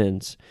bigger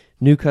wins.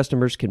 New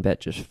customers can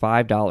bet just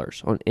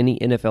 $5 on any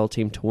NFL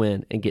team to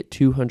win and get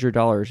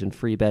 $200 in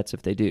free bets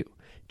if they do.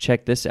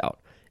 Check this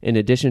out. In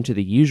addition to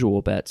the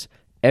usual bets,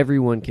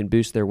 everyone can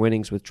boost their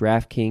winnings with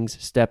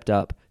DraftKings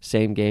stepped-up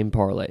same-game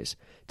parlays.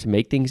 To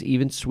make things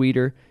even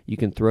sweeter, you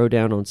can throw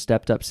down on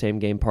stepped-up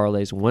same-game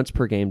parlays once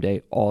per game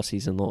day all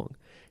season long.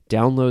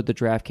 Download the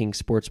DraftKings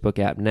Sportsbook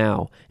app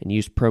now and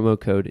use promo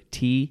code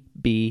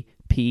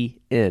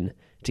TBPN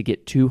to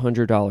get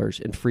 $200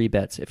 in free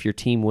bets if your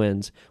team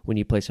wins when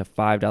you place a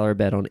 $5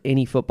 bet on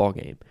any football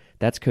game.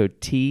 That's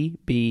code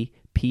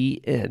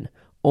TBPN,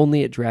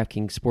 only at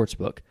DraftKings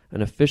Sportsbook,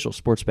 an official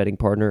sports betting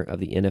partner of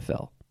the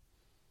NFL.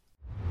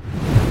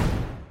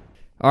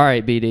 All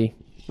right, BD,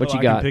 what So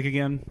you I got? can pick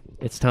again.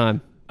 It's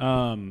time.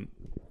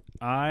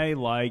 I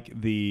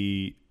like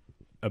the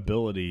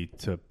ability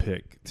to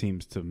pick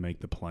teams to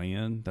make the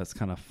play-in. That's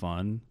kind of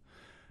fun.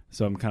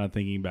 So I'm kind of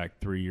thinking back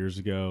 3 years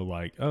ago,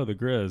 the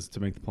Grizz to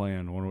make the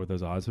play-in. I wonder what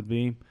those odds would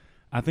be.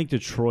 I think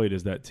Detroit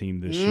is that team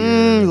this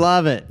year.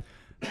 Love it.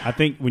 I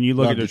think when you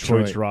look Love at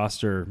Detroit's Detroit.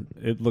 roster,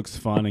 it looks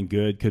fun and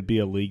good. Could be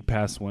a league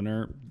pass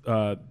winner.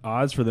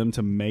 Odds for them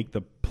to make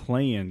the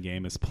play-in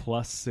game is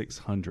plus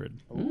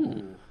 600.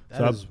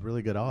 That is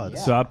really good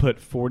odds. So I put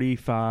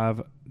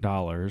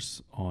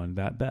 $45 on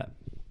that bet.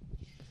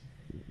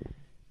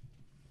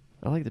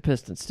 I like the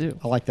Pistons, too.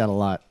 I like that a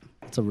lot.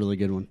 It's a really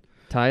good one.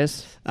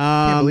 Tyus?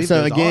 believe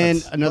So those again,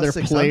 odds. another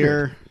Plus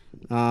player,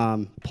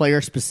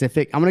 player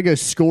specific. I'm going to go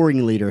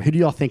scoring leader. Who do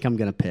y'all think I'm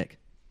going to pick?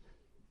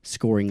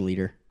 Scoring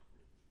leader.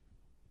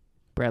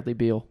 Bradley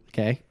Beal.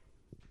 Okay.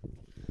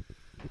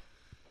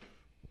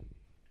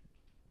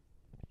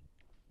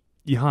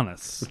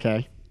 Giannis.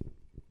 Okay.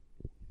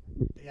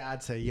 Yeah,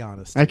 I'd say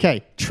Giannis.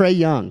 Okay. Trae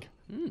Young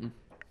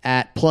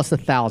at plus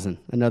 1,000.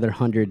 Another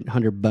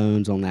 100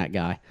 bones on that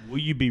guy. Will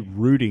you be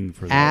rooting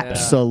for that?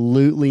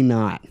 Absolutely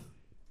not.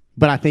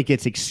 But I think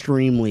it's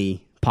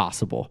extremely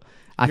possible.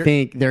 I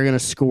think they're going to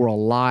score a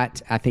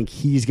lot. I think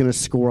he's going to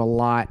score a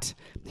lot.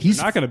 He's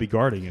not going to be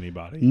guarding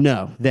anybody.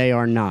 No, they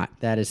are not.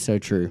 That is so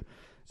true.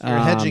 So you're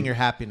hedging your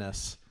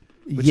happiness.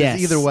 Which yes,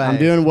 is either way. I'm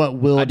doing what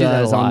Will I do that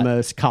does a lot. on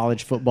most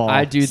college football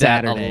I do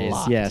that a Saturdays.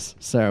 lot. Yes.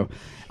 So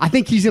I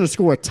think he's going to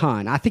score a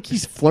ton. I think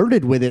he's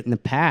flirted with it in the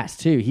past,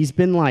 too. He's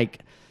been like,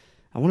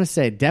 I want to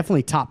say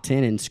definitely top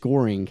 10 in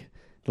scoring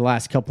the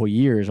last couple of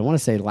years. I want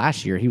to say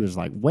last year he was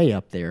like way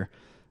up there.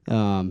 I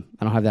don't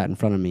have that in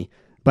front of me.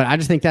 But I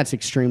just think that's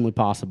extremely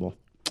possible.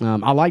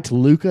 I liked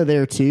Luka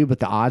there, too, but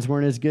the odds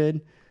weren't as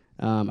good.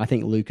 I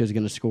think Luka's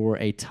going to score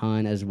a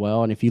ton as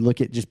well. And if you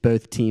look at just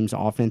both teams'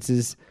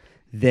 offenses,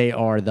 they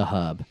are the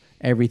hub.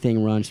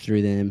 Everything runs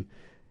through them.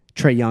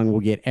 Trae Young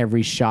will get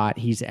every shot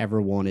he's ever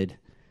wanted.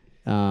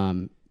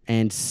 And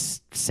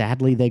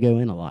sadly, they go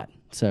in a lot.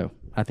 So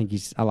I think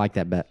I like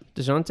that bet.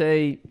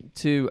 DeJounte,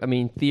 too, I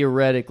mean,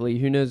 theoretically,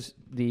 who knows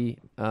the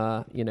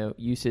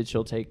usage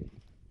he'll take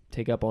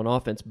up on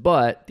offense,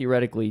 but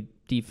theoretically,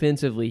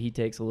 defensively, he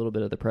takes a little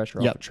bit of the pressure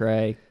off of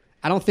Trae.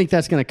 I don't think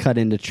that's going to cut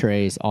into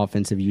Trae's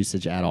offensive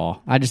usage at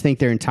all. I just think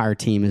their entire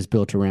team is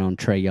built around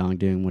Trae Young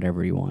doing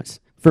whatever he wants.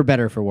 For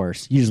better or for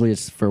worse. Usually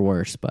it's for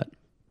worse, but.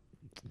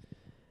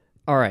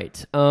 All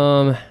right.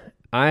 I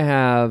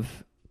have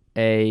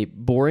a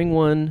boring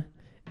one,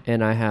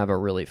 and I have a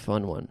really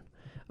fun one.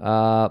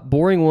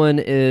 Boring one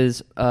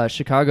is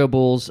Chicago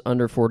Bulls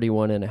under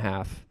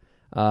 41.5.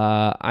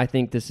 I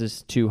think this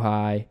is too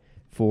high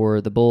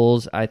for the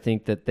Bulls. I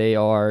think that they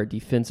are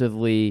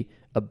defensively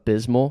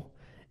abysmal.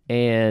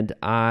 And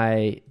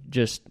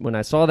when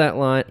I saw that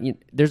line,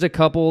 there's a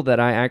couple that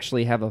I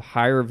actually have a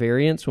higher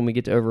variance when we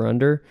get to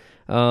over-under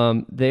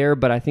there,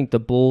 but I think the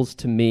Bulls,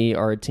 to me,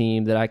 are a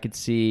team that I could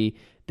see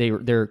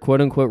they're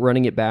quote-unquote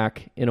running it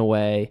back in a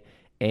way,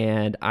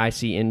 and I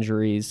see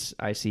injuries,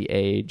 I see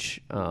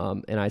age,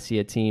 and I see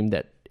a team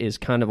that is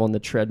kind of on the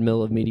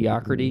treadmill of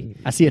mediocrity.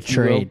 I see a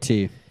trade,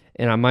 too.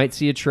 And I might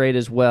see a trade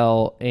as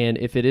well, and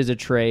if it is a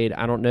trade,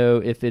 I don't know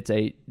if it's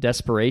a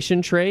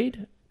desperation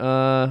trade,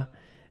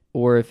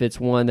 or if it's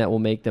one that will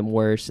make them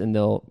worse and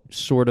they'll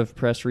sort of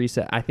press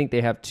reset. I think they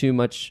have too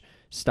much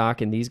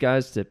stock in these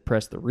guys to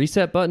press the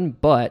reset button,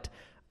 but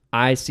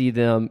I see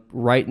them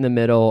right in the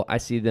middle. I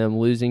see them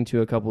losing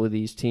to a couple of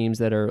these teams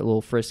that are a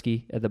little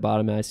frisky at the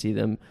bottom, and I see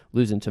them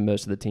losing to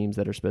most of the teams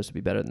that are supposed to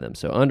be better than them.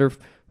 So under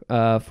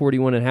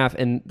 41.5.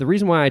 And the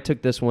reason why I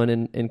took this one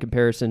in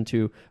comparison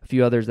to a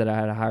few others that I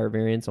had a higher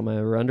variance on my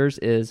over-unders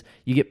is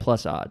you get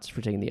plus odds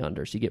for taking the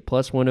unders. You get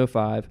plus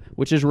 105,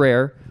 which is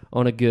rare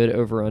on a good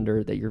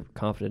over-under that you're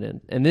confident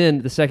in. And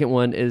then the second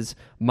one is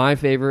my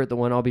favorite, the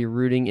one I'll be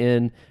rooting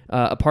in,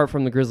 apart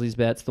from the Grizzlies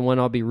bets, the one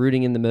I'll be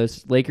rooting in the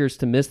most, Lakers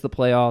to miss the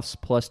playoffs,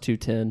 plus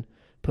 210,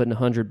 putting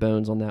 100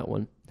 bones on that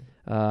one.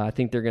 I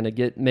think they're going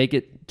to make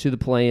it to the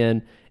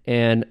play-in,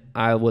 and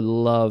I would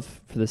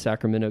love for the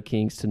Sacramento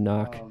Kings to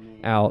knock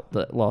out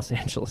the Los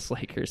Angeles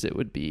Lakers. It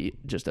would be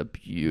just a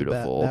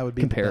beautiful that would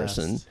be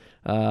comparison.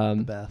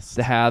 The best.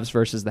 The haves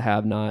versus the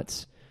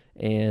have-nots.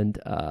 And,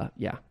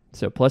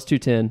 so plus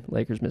 210,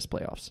 Lakers miss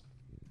playoffs.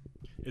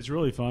 It's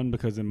really fun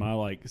because in my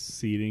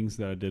seedings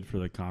that I did for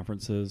the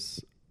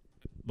conferences,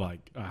 I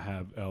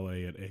have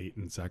LA at 8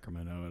 and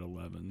Sacramento at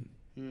 11.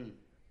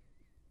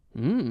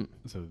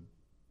 So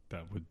they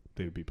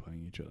would be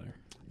playing each other.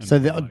 And So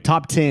the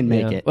top 10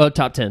 make it. Well,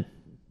 top 10.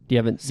 Do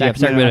you have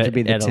Sacramento have to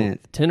be the 10th.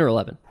 10 or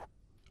 11?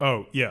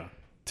 Oh, yeah.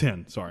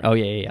 10, sorry. Oh,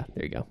 yeah.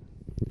 There you go.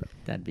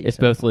 That'd be If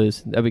so. both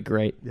lose, that'd be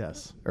great.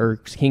 Yes. Or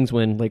Kings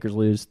win, Lakers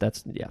lose.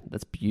 That's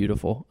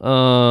beautiful.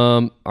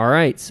 All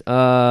right.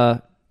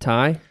 Ty?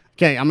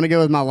 Okay, I'm going to go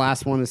with my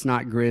last one that's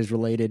not Grizz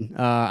related.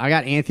 I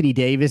got Anthony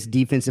Davis,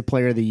 Defensive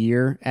Player of the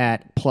Year,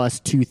 at plus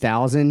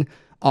 2,000.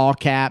 All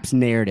caps,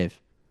 narrative.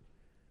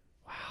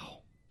 Wow.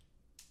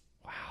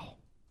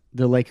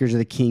 The Lakers are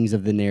the kings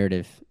of the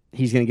narrative.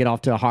 He's going to get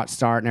off to a hot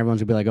start, and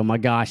everyone's going to be like, oh, my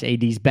gosh,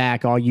 AD's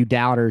back, all you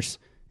doubters.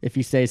 If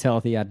he stays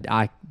healthy,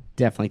 I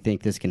definitely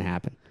think this can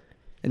happen.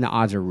 And the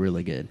odds are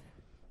really good.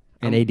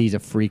 And AD's a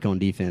freak on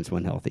defense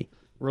when healthy.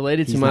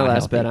 Related to He's my not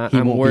last healthy. bet, He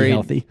I'm won't be worried.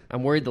 healthy.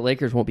 I'm worried the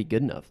Lakers won't be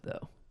good enough,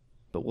 though.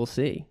 But we'll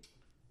see.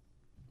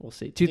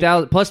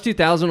 2,000 plus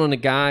 2,000 on a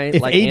guy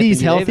If like AD's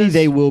Anthony healthy, Davis?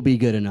 they will be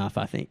good enough,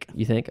 I think.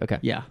 You think? Okay.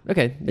 Yeah.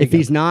 Okay. If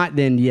he's not,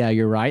 then yeah,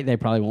 you're right. They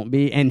probably won't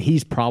be. And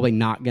he's probably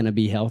not going to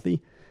be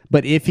healthy.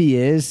 But if he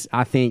is,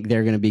 I think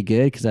they're going to be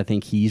good because I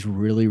think he's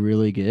really,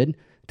 really good.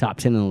 Top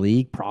 10 in the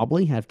league,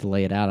 probably. Have to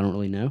lay it out. I don't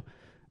really know.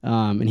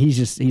 And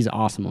he's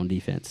awesome on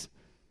defense.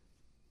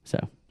 So,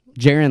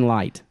 Jaren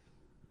Light.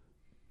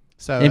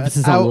 So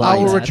Emphasis I on will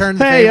light. return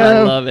the Hey, favor.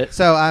 I love it.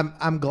 So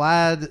I'm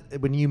glad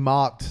when you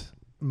mocked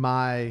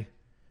my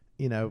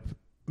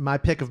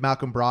pick of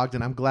Malcolm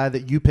Brogdon. I'm glad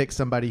that you picked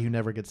somebody who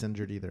never gets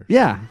injured either.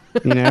 Yeah.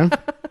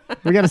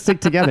 We got to stick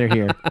together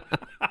here.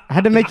 I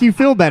had to make you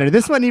feel better.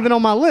 This wasn't even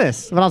on my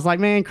list. But I was like,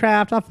 man,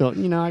 Kraft, I feel,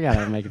 I got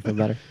to make it feel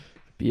better.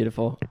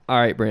 Beautiful. All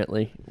right,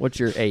 Brantley. What's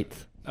your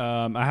 8th?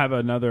 I have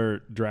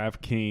another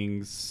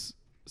DraftKings,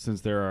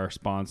 since they're our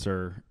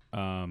sponsor.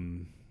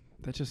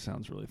 That just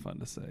sounds really fun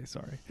to say.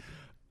 Sorry.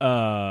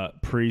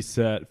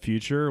 preset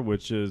future,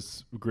 which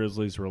is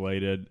Grizzlies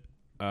related.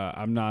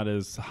 I'm not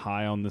as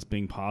high on this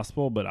being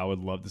possible, but I would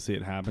love to see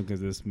it happen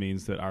because this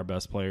means that our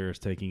best player is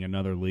taking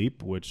another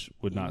leap, which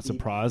would not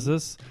surprise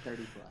us.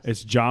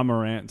 It's Ja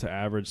Morant to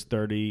average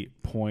 30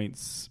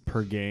 points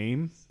per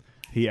game.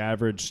 He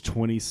averaged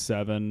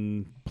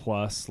 27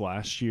 plus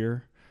last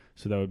year,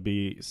 so that would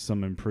be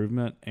some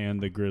improvement.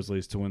 And the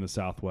Grizzlies to win the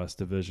Southwest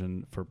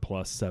Division for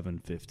plus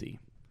 750.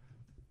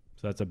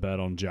 So that's a bet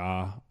on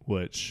Ja,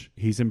 which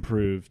he's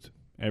improved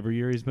every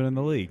year he's been in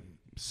the league.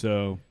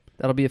 So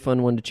That'll be a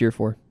fun one to cheer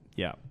for.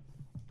 yeah.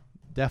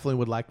 Definitely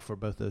would like for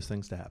both those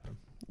things to happen.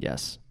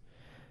 Yes.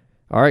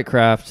 All right,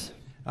 Kraft.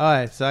 All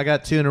right, so I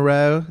got 2 in a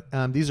row.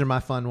 These are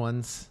my fun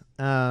ones.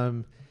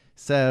 I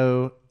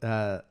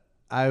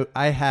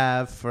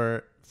have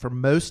for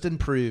most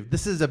improved.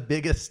 This is the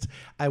biggest.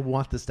 I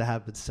want this to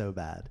happen so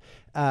bad.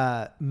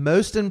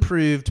 Most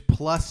improved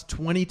plus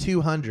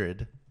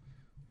 2,200.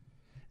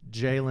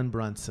 Jalen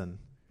Brunson.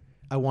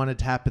 I want it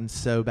to happen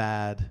so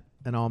bad,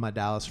 and all my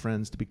Dallas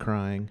friends to be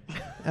crying.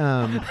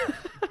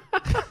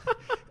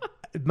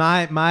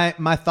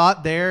 My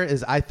thought there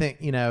is I think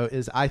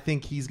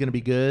he's going to be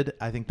good.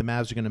 I think the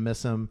Mavs are going to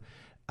miss him.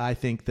 I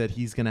think that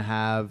he's going to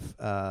have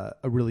a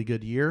really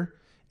good year,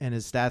 and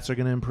his stats are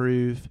going to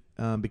improve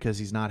because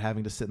he's not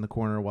having to sit in the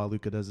corner while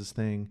Luka does his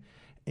thing,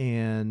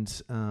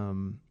 and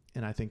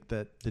I think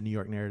that the New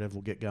York narrative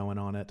will get going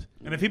on it.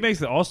 And if he makes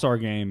the All-Star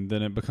game,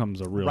 then it becomes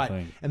a real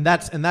thing. And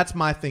that's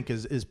my think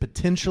is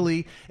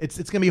potentially it's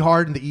going to be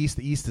hard in the East.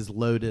 The East is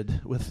loaded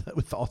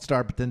with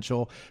All-Star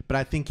potential, but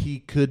I think he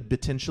could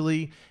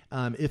potentially,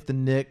 if the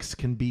Knicks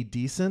can be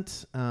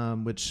decent,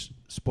 which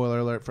spoiler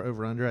alert for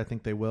over under, I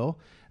think they will.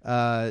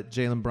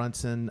 Jalen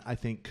Brunson, I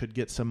think, could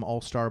get some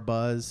All-Star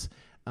buzz.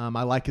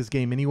 I like his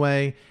game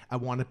anyway. I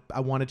want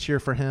to cheer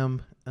for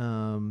him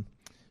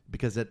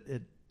because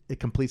it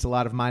completes a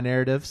lot of my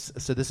narratives.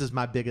 So this is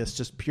my biggest,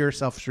 just pure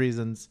selfish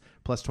reasons,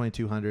 plus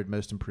 2,200,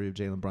 most improved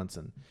Jalen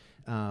Brunson.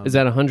 Is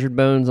that 100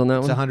 bones on that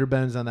It's one? 100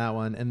 bones on that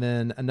one. And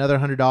then another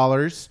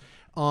 $100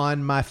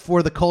 on my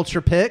For the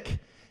Culture pick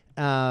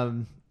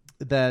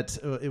that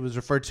it was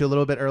referred to a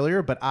little bit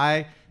earlier. But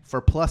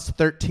for plus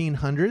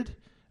 1,300,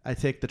 I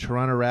take the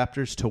Toronto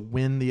Raptors to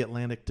win the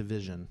Atlantic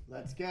Division.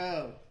 Let's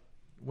go.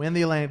 Win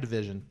the Atlantic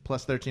Division,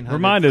 plus 1,300.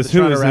 Remind for us the who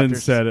Toronto is in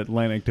Raptors. said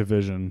Atlantic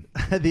Division.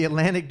 The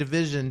Atlantic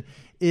Division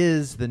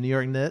is the New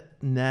York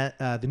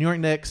the New York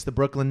Knicks, the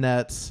Brooklyn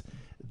Nets,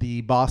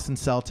 the Boston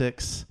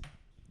Celtics,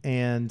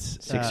 and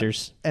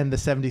Sixers. and the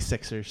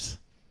 76ers.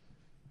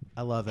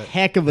 I love it.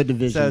 Heck of a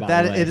division. So by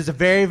that the way. it is a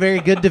very,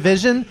 very good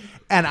division,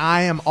 and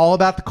I am all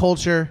about the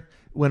culture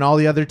when all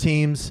the other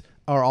teams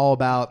are all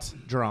about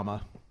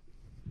drama.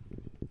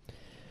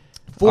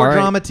 4 All right.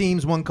 drama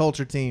teams, 1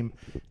 culture team.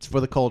 It's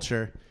for the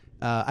culture.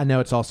 I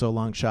know it's also a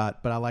long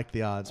shot, but I like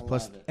the odds.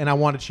 And I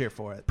want to cheer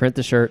for it. Print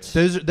the shirts.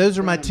 Those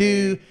are my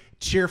 2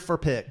 cheer for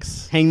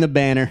picks. Hang the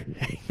banner.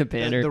 The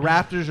banner. The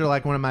Raptors are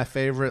like one of my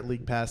favorite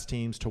League Pass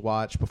teams to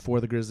watch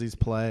before the Grizzlies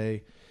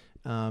play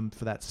for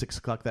that 6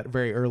 o'clock, that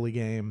very early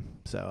game.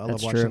 So I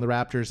That's love watching true. the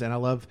Raptors,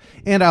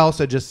 and I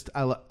also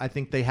I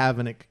think they have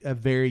a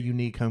very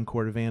unique home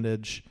court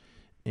advantage,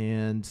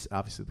 and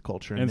obviously the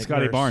culture And Nick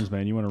Scotty Nurse. Barnes,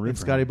 man. You want to root And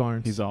for Scotty him.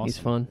 Barnes. He's awesome. He's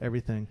fun.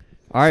 Everything.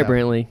 All right, So,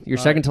 Brantley. You're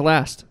second to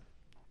last.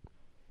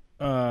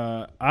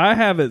 I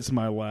have it's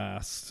my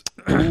last.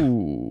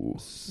 Ooh.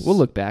 We'll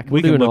look back. We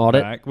We'll do can an look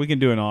audit. back. We can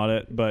do an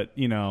audit, but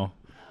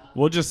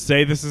we'll just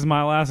say this is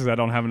my last because I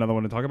don't have another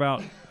one to talk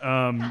about.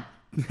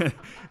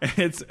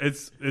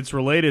 It's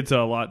related to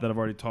a lot that I've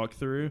already talked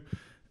through.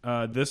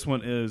 This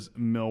one is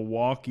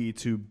Milwaukee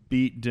to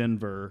beat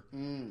Denver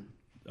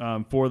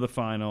for the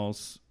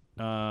finals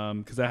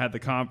because I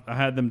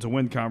had them to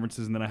win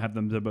conferences and then I had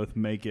them to both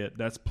make it.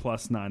 That's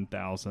plus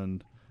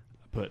 9,000.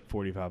 I put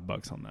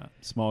 $45 on that.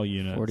 Small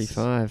units.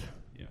 45.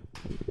 Yeah.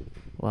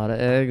 A lot of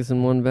eggs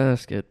in one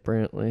basket,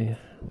 Brantley.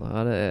 A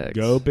lot of eggs.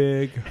 Go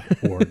big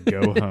or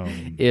go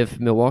home.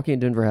 If Milwaukee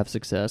and Denver have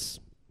success,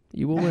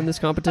 you will win this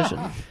competition.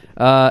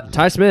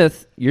 Ty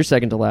Smith, you're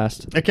second to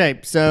last. Okay,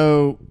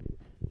 so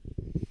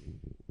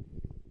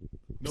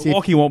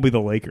Milwaukee won't be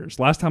the Lakers.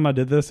 Last time I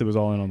did this, it was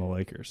all in on the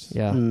Lakers.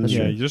 Yeah, that's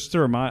Yeah, true. just to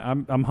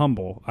remind, I'm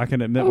humble. I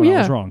can admit Oh, when I yeah.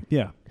 was wrong.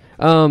 Yeah.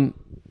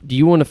 Do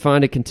you want to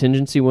find a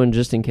contingency one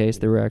just in case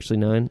there were actually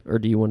 9, or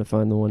do you want to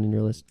find the one in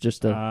your list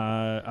just to?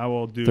 I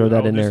will do. Throw that I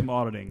will in do there. some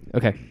auditing.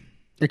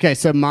 Okay.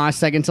 so my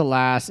second to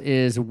last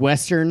is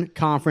Western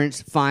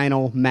Conference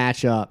Final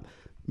matchup: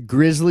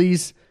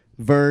 Grizzlies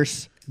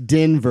versus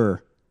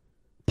Denver,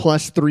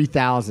 plus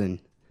 3,000.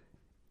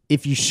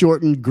 If you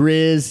shorten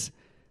Grizzlies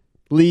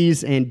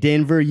and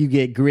Denver, you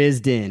get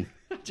Grizzden.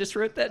 Just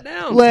wrote that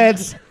down.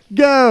 Let's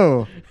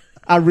go.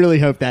 I really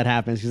hope that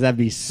happens because that'd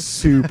be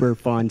super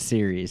fun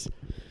series.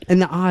 And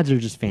the odds are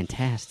just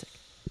fantastic.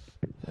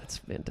 That's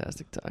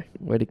fantastic, Ty.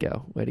 Way to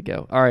go. Way to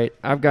go. All right.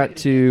 I've got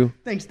to.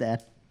 Thanks,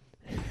 Dad.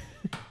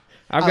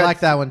 I've I got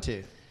like that one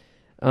too.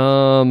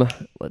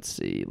 Let's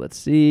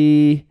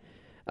see.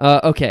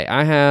 Okay,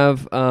 I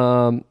have.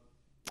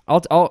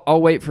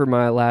 I'll wait for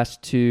my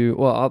last 2.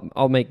 Well,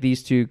 I'll make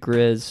these 2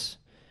 Grizz,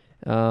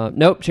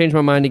 Nope, changed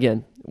my mind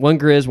again. One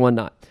Grizz, one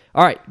not.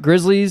 All right,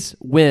 Grizzlies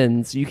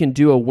wins. You can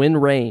do a win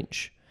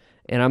range.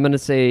 And I'm going to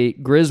say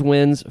Grizz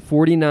wins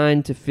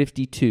 49 to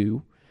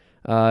 52.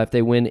 If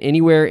they win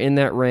anywhere in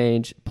that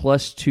range,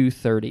 plus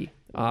 230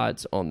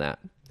 odds on that.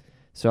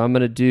 So I'm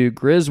going to do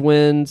Grizz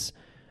wins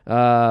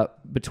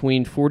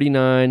between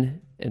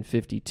 49 and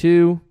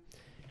 52.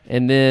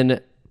 And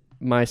then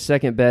my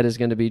second bet is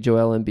going to be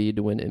Joel Embiid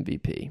to win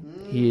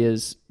MVP. He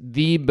is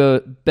the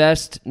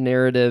best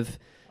narrative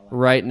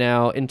right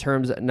now in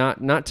terms of,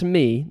 not to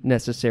me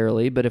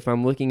necessarily, but if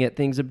I'm looking at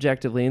things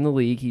objectively in the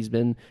league, he's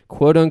been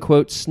quote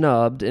unquote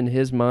snubbed in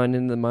his mind,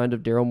 in the mind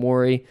of Daryl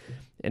Morey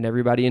and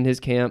everybody in his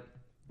camp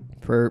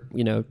for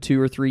 2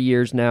 or 3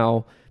 years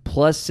now.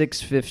 Plus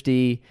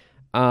 650.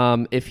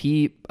 If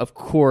he, of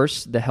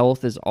course, the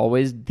health is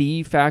always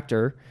the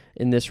factor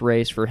in this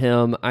race for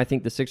him. I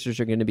think the Sixers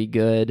are going to be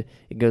good.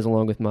 It goes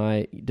along with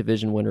my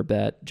division winner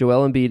bet.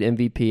 Joel Embiid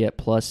MVP at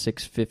plus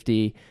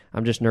 650.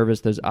 I'm just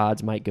nervous those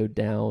odds might go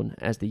down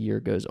as the year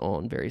goes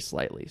on very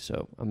slightly.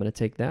 So I'm going to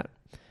take that.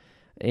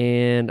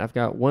 And I've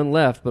got one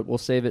left, but we'll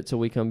save it till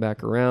we come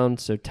back around.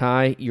 So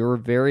Ty, your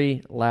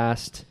very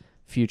last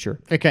future.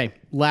 Okay,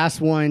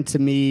 last one to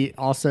me,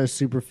 also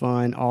super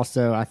fun.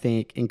 Also, I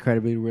think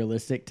incredibly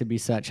realistic to be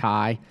such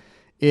high.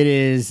 It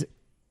is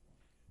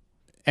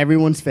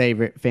everyone's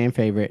fan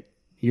favorite,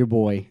 your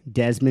boy,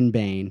 Desmond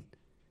Bane,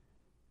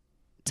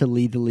 to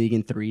lead the league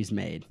in threes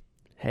made.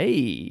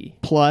 Hey.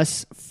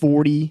 Plus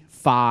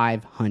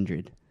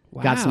 4,500.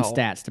 Wow. Got some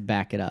stats to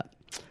back it up.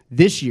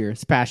 Last year,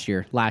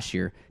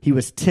 he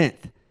was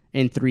 10th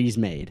in threes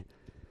made.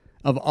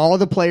 Of all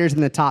the players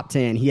in the top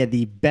 10, he had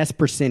the best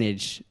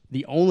percentage,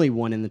 the only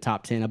one in the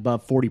top 10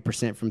 above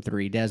 40% from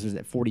three. Des was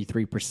at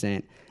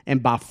 43%,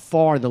 and by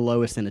far the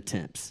lowest in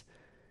attempts.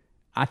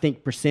 I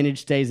think percentage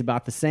stays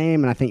about the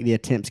same, and I think the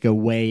attempts go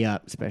way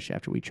up, especially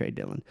after we trade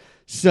Dillon.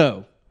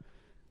 So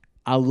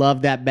I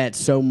love that bet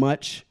so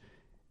much,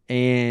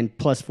 and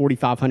plus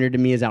 4,500 to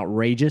me is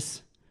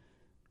outrageous.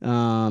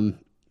 I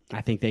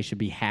think they should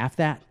be half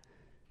that,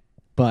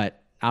 but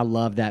I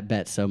love that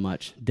bet so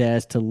much.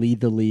 Des to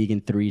lead the league in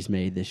threes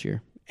made this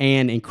year,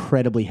 and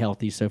incredibly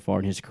healthy so far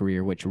in his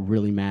career, which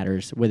really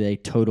matters with a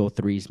total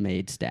threes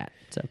made stat.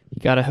 So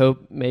you got to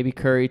hope maybe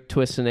Curry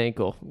twists an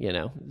ankle,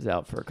 is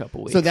out for a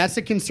couple weeks. So that's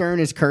the concern,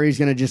 is Curry's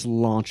going to just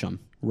launch him,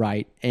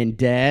 right? And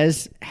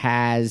Des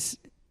has,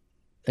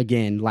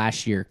 again,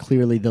 last year,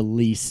 clearly the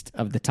least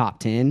of the top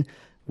 10.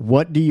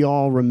 What do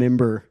y'all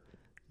remember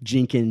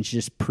Jenkins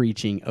just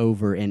preaching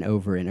over and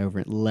over and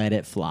over? Let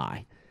it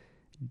fly.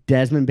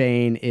 Desmond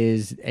Bane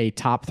is a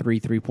top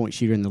 3 3-point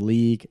shooter in the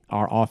league.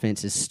 Our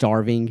offense is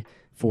starving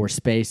for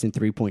space and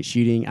 3-point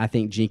shooting. I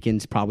think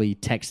Jenkins probably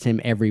texts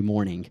him every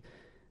morning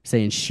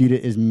saying, shoot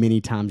it as many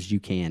times as you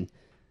can.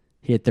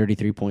 He had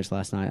 33 points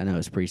last night. I know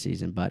it's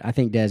preseason, but I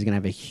think Des is going to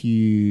have a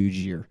huge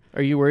year.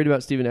 Are you worried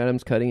about Steven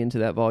Adams cutting into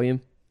that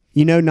volume?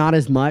 Not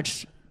as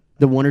much.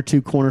 The 1 or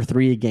 2 corner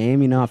three a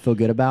game, I feel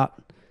good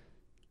about.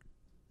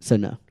 So,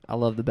 no. I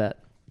love the bet.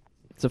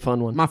 It's a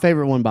fun one. My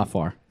favorite one by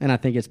far, and I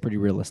think it's pretty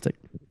realistic.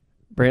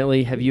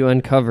 Brantley, have you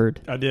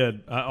uncovered? I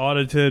did. I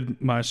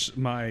audited my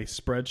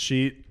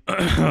spreadsheet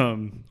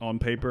on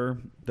paper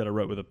that I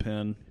wrote with a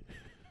pen,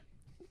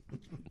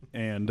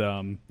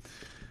 and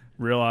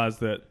realized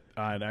that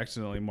I had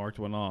accidentally marked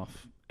one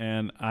off.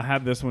 And I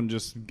have this one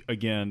just,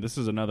 again, this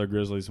is another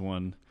Grizzlies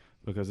one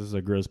because this is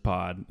a Grizz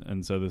pod,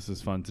 and so this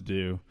is fun to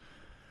do.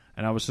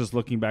 And I was just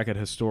looking back at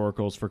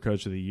historicals for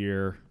Coach of the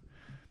Year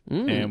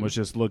and was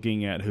just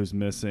looking at who's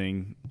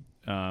missing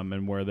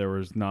and where there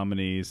was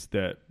nominees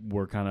that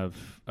were kind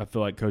of, I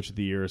feel like Coach of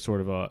the Year is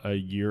sort of a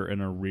year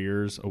in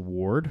arrears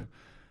award.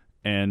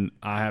 And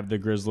I have the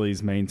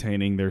Grizzlies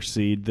maintaining their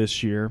seed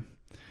this year.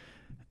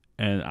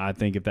 And I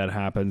think if that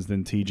happens,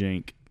 then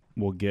T-Jink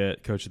will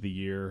get Coach of the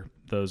Year.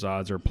 Those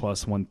odds are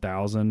plus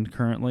 1,000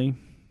 currently.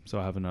 So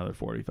I have another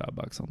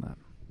 $45 on that.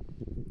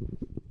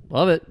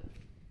 Love it.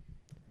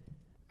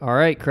 All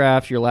right,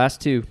 Kraft, your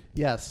last two.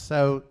 Yes,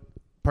 so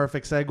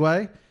perfect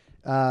segue.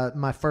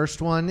 My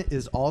first one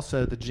is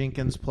also the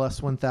Jenkins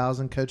plus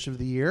 1,000 Coach of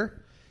the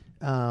Year.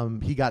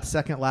 He got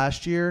second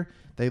last year.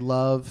 They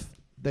love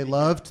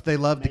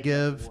to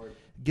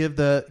give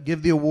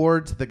the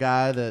award to the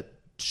guy that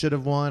should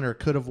have won or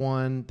could have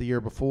won the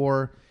year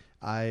before.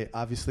 I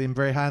obviously am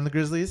very high on the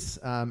Grizzlies,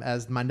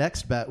 as my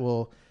next bet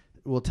will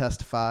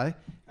testify.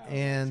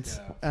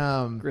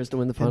 Grizz to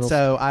win the finals. And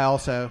so I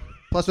also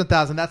plus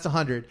 1,000. That's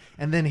 100.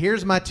 And then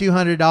here's my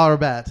 $200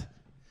 bet.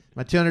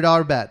 My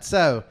 $200 bet.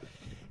 So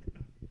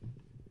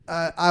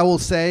I will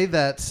say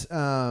that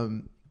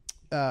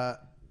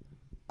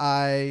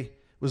I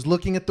was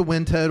looking at the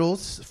win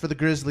totals for the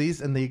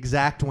Grizzlies and the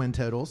exact win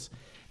totals,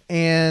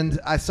 and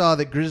I saw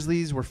that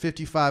Grizzlies were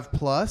 55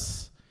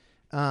 plus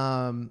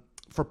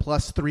for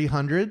plus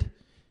 300,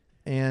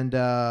 and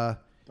then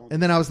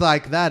I was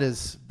like, that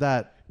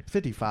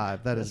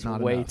 55. That is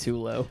not way enough. too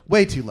low.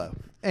 Way too low.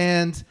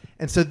 And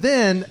so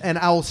then, and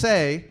I will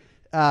say,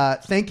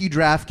 thank you,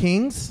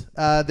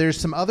 DraftKings. There's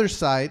some other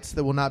sites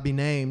that will not be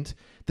named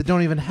that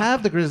don't even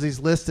have the Grizzlies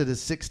listed as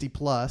 60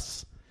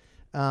 plus.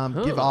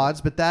 give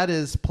odds, but that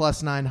is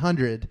plus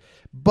 900.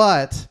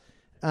 But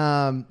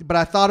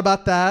I thought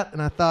about that,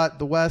 and I thought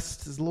the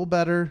West is a little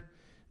better.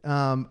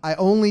 I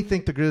only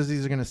think the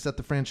Grizzlies are going to set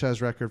the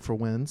franchise record for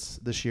wins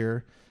this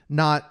year,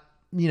 not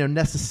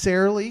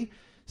necessarily.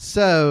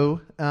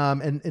 So,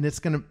 and it's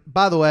going to.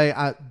 By the way,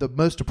 the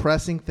most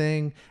depressing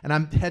thing, and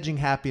I'm hedging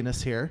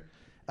happiness here.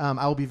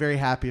 I will be very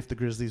happy if the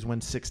Grizzlies win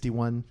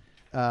 61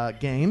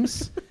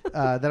 games.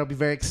 That'll be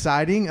very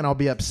exciting, and I'll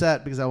be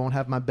upset because I won't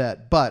have my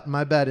bet. But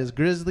my bet is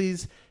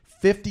Grizzlies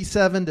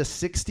 57 to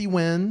 60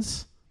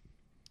 wins,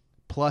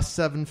 plus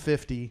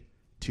 750,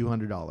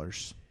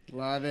 $200.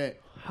 Love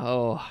it.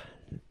 Oh,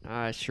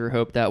 I sure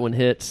hope that one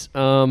hits.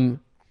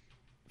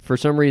 For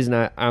some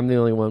reason, I'm the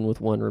only one with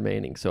one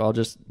remaining, so I'll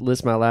just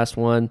list my last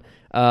one.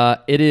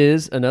 It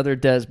is another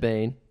Des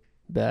Bane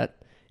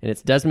bet, and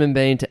it's Desmond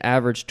Bane to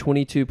average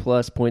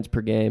 22-plus points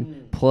per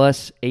game,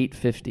 plus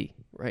 850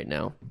 right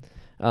now.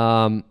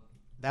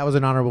 That was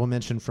an honorable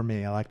mention for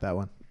me. I like that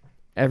one.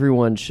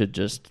 Everyone should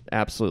just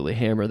absolutely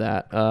hammer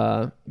that,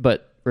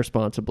 but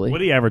responsibly. What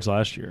did he average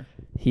last year?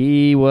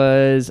 He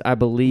was, I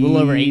believe... A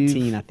little over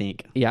 18, I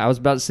think. Yeah, I was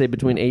about to say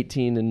between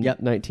 18 and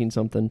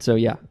 19-something, so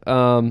yeah.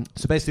 So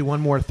basically 1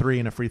 more 3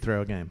 in a free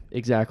throw game.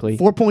 Exactly.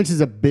 4 points is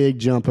a big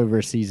jump over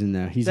a season,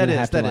 though. He's going to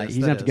have to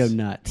go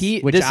nuts,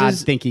 which I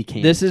think he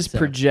can. This is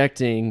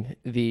projecting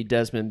the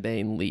Desmond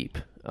Bane leap.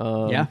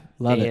 Love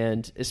it.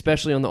 And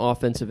especially on the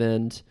offensive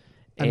end,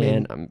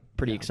 I'm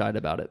pretty excited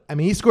about it. I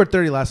mean, he scored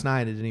 30 last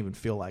night. It didn't even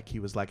feel like he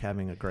was like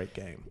having a great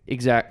game.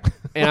 Exactly.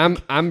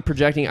 And I'm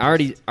projecting.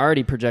 I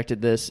already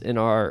projected this in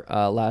our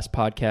last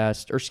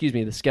podcast, or excuse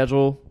me, the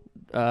schedule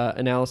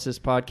analysis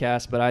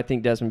podcast. But I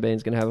think Desmond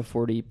Bane's going to have a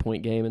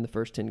 40-point game in the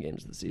first 10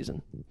 games of the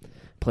season.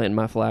 Planting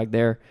my flag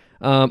there.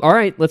 All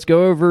right, let's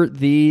go over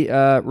the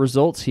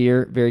results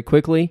here very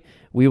quickly.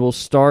 We will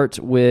start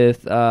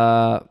with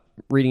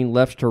reading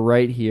left to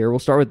right here. We'll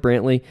start with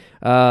Brantley.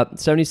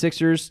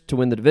 76ers to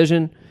win the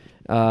division,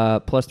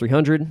 plus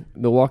 300.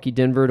 Milwaukee,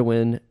 Denver to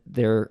win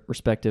their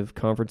respective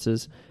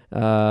conferences,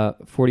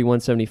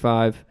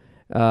 41-75.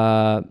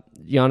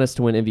 Giannis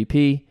to win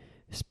MVP,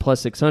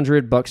 plus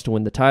 600. Bucks to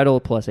win the title,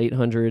 plus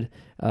 800.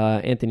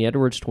 Anthony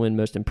Edwards to win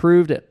most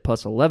improved at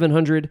plus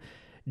 1,100.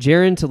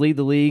 Jaren to lead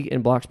the league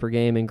in blocks per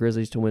game, and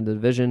Grizzlies to win the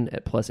division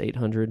at plus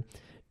 800.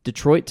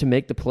 Detroit to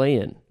make the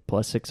play-in,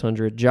 plus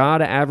 600. Ja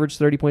to average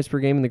 30 points per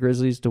game, and the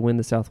Grizzlies to win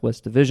the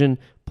Southwest Division,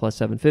 plus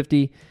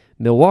 750.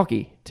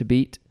 Milwaukee to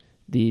beat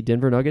the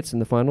Denver Nuggets in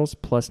the finals,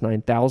 plus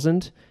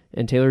 9,000.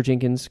 And Taylor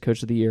Jenkins,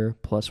 Coach of the Year,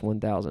 plus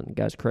 1,000.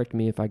 Guys, correct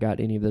me if I got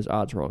any of those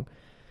odds wrong.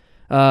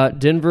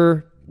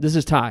 Denver, this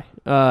is tie.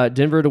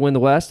 Denver to win the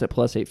West at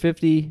plus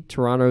 850.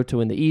 Toronto to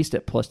win the East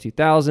at plus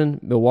 2,000.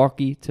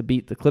 Milwaukee to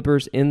beat the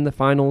Clippers in the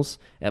finals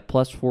at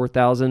plus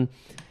 4,000.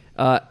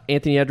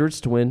 Anthony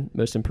Edwards to win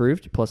most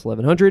improved, plus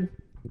 1,100.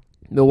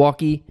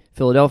 Milwaukee,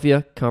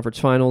 Philadelphia, conference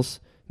finals,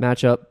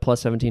 matchup,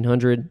 plus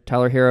 1,700.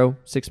 Tyler Herro,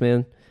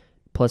 6-man,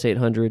 plus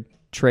 800.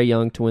 Trae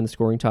Young to win the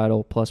scoring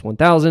title, plus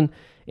 1,000.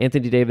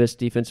 Anthony Davis,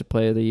 defensive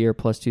player of the year,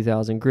 plus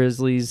 2,000.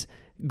 Grizzlies,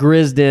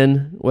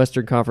 Grizzden,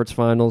 Western Conference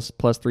Finals,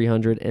 plus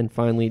 300. And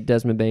finally,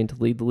 Desmond Bane to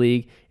lead the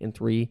league in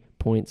 3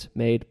 points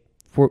made,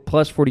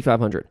 plus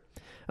 4,500.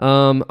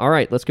 All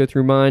right, let's go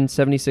through mine.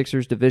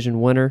 76ers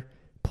division winner,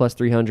 plus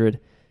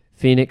 300.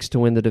 Phoenix to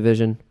win the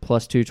division,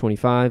 plus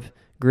 225.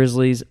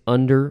 Grizzlies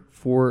under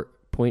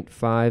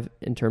 4.5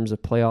 in terms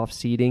of playoff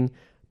seeding,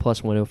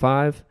 plus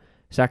 105.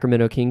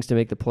 Sacramento Kings to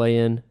make the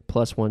play-in,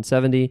 plus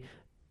 170.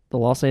 The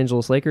Los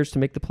Angeles Lakers to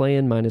make the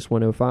play-in, minus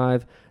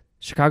 105.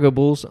 Chicago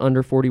Bulls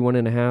under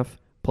 41.5,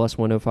 plus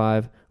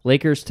 105.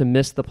 Lakers to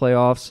miss the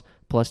playoffs,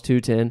 plus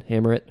 210.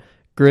 Hammer it.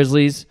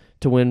 Grizzlies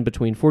to win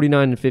between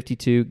 49 and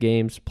 52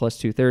 games, plus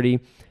 230.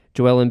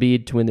 Joel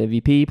Embiid to win the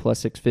MVP, plus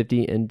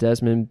 650. And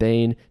Desmond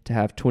Bane to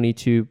have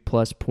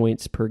 22-plus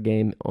points per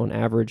game on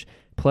average,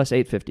 plus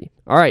 850.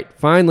 All right,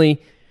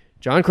 finally,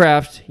 John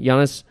Kraft,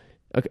 Giannis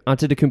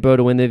Antetokounmpo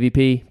to win the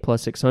MVP,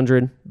 plus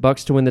 600.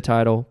 Bucks to win the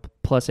title,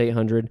 plus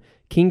 800.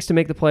 Kings to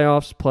make the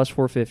playoffs, plus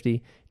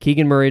 450.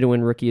 Keegan Murray to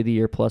win Rookie of the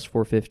Year, plus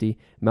 450.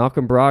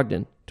 Malcolm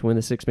Brogdon to win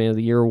the Sixth Man of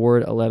the Year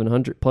award,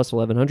 1,100, plus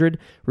 1,100.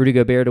 Rudy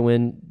Gobert to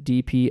win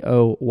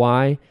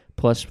DPOY,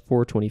 plus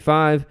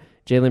 425.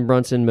 Jalen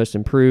Brunson, most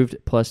improved,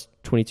 plus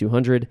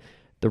 2,200.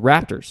 The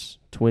Raptors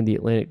to win the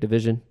Atlantic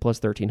Division, plus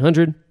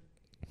 1,300.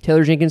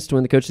 Taylor Jenkins to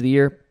win the Coach of the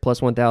Year,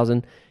 plus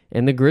 1,000.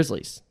 And the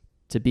Grizzlies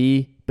to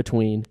be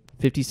between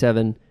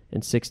 57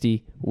 and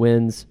 60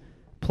 wins,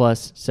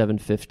 plus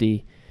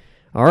 750.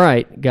 All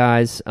right,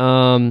 guys.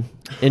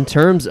 In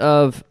terms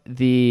of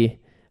the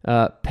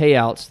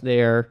payouts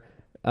there,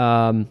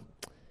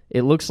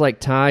 it looks like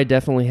Ty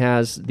definitely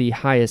has the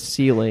highest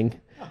ceiling.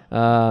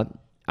 I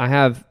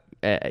have,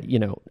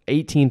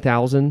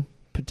 18,000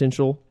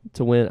 potential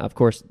to win. Of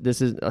course,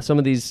 this is some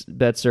of these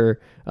bets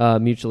are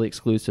mutually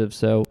exclusive,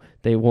 so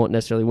they won't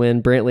necessarily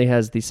win. Brantley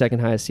has the second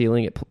highest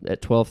ceiling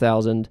at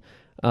 12,000.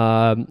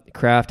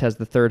 Kraft has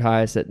the third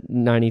highest at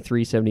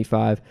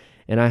 93.75,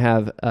 and I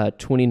have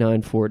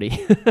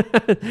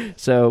 29-40.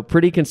 So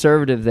pretty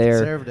conservative there.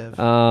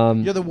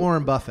 Conservative. You're the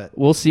Warren Buffett.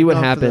 We'll see what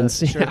Going for happens.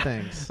 the sure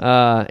things.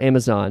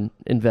 Amazon,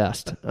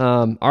 invest.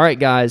 All right,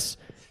 guys.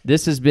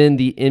 This has been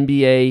the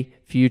NBA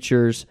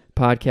Futures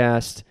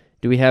Podcast.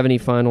 Do we have any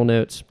final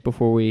notes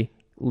before we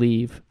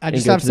leave? I and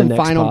just go have to the some next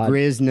final pod?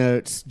 Grizz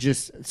notes.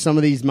 Just some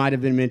of these might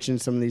have been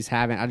mentioned, some of these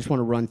haven't. I just want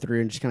to run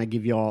through and just kind of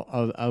give you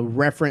all a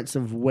reference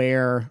of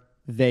where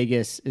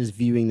Vegas is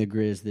viewing the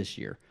Grizz this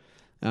year.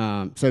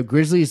 So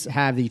Grizzlies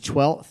have the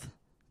 12th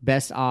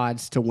best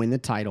odds to win the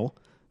title,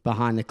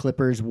 behind the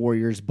Clippers,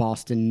 Warriors,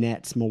 Boston,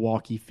 Nets,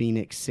 Milwaukee,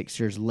 Phoenix,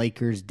 Sixers,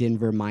 Lakers,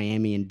 Denver,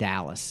 Miami, and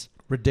Dallas.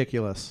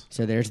 Ridiculous.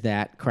 So there's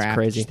that. Kraft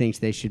crazy. just thinks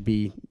they should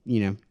be,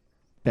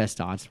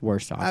 best odds,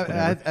 worst odds,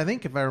 whatever. I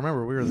think if I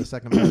remember, we were the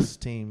second best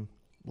team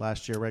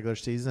last year, regular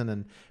season,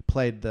 and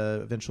played the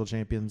eventual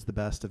champions the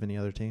best of any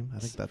other team. I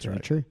think that's Very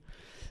right. true.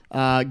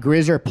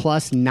 Grizz are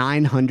plus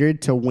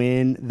 900 to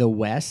win the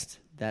West.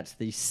 That's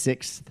the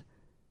 6th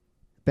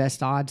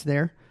best odds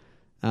there.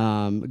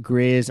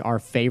 Grizz are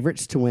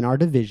favorites to win our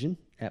division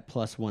at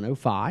plus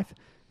 105.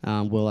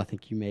 Will, I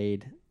think you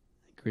made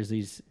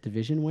Grizzlies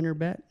division winner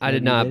bet? I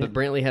did not, but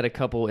Brantley had a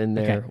couple in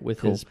there Okay, with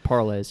cool. his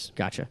parlays.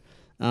 Gotcha.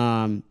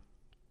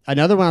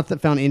 Another one I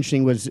found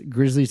interesting was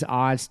Grizzlies'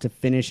 odds to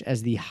finish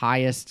as the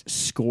highest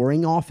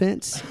scoring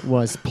offense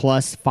was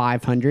plus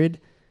 500.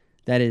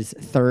 That is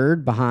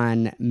third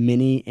behind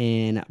Minnie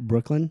and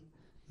Brooklyn,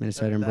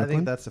 Minnesota and I Brooklyn.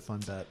 think that's a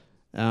fun bet.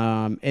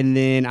 And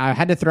then I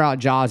had to throw out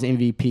Jaws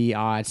MVP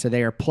odds, so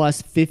they are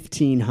plus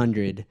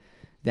 1,500.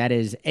 That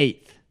is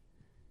 8th,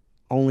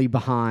 only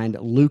behind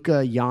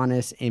Luka,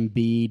 Giannis,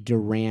 Embiid,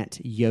 Durant,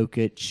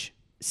 Jokic,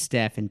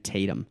 Steph, and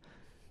Tatum.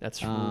 That's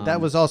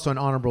That was also an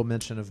honorable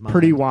mention of mine.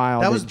 Pretty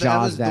wild that was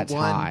Jaws the that's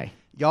one- high.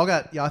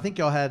 I think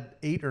y'all had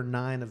 8 or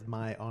 9 of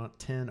my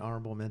 10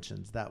 honorable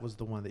mentions. That was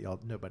the one that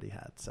nobody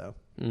had. So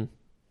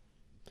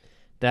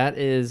that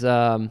is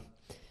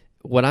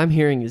what I'm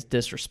hearing is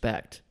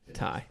disrespect,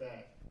 Ty.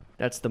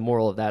 That's the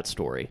moral of that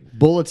story.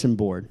 Bulletin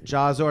board.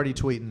 Jaws already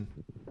tweeting.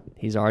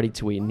 He's already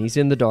tweeting. He's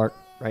in the dark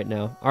right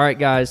now. All right,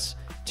 guys.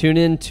 Tune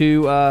in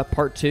to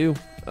part 2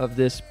 of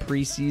this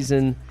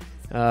preseason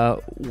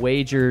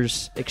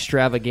wagers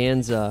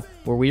extravaganza,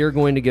 where we are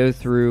going to go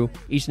through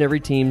each and every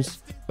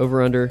team's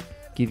over-under,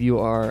 give you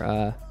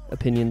our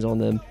opinions on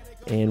them,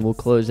 and we'll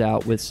close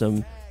out with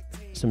some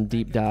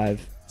deep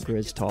dive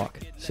Grizz talk.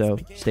 So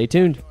stay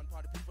tuned.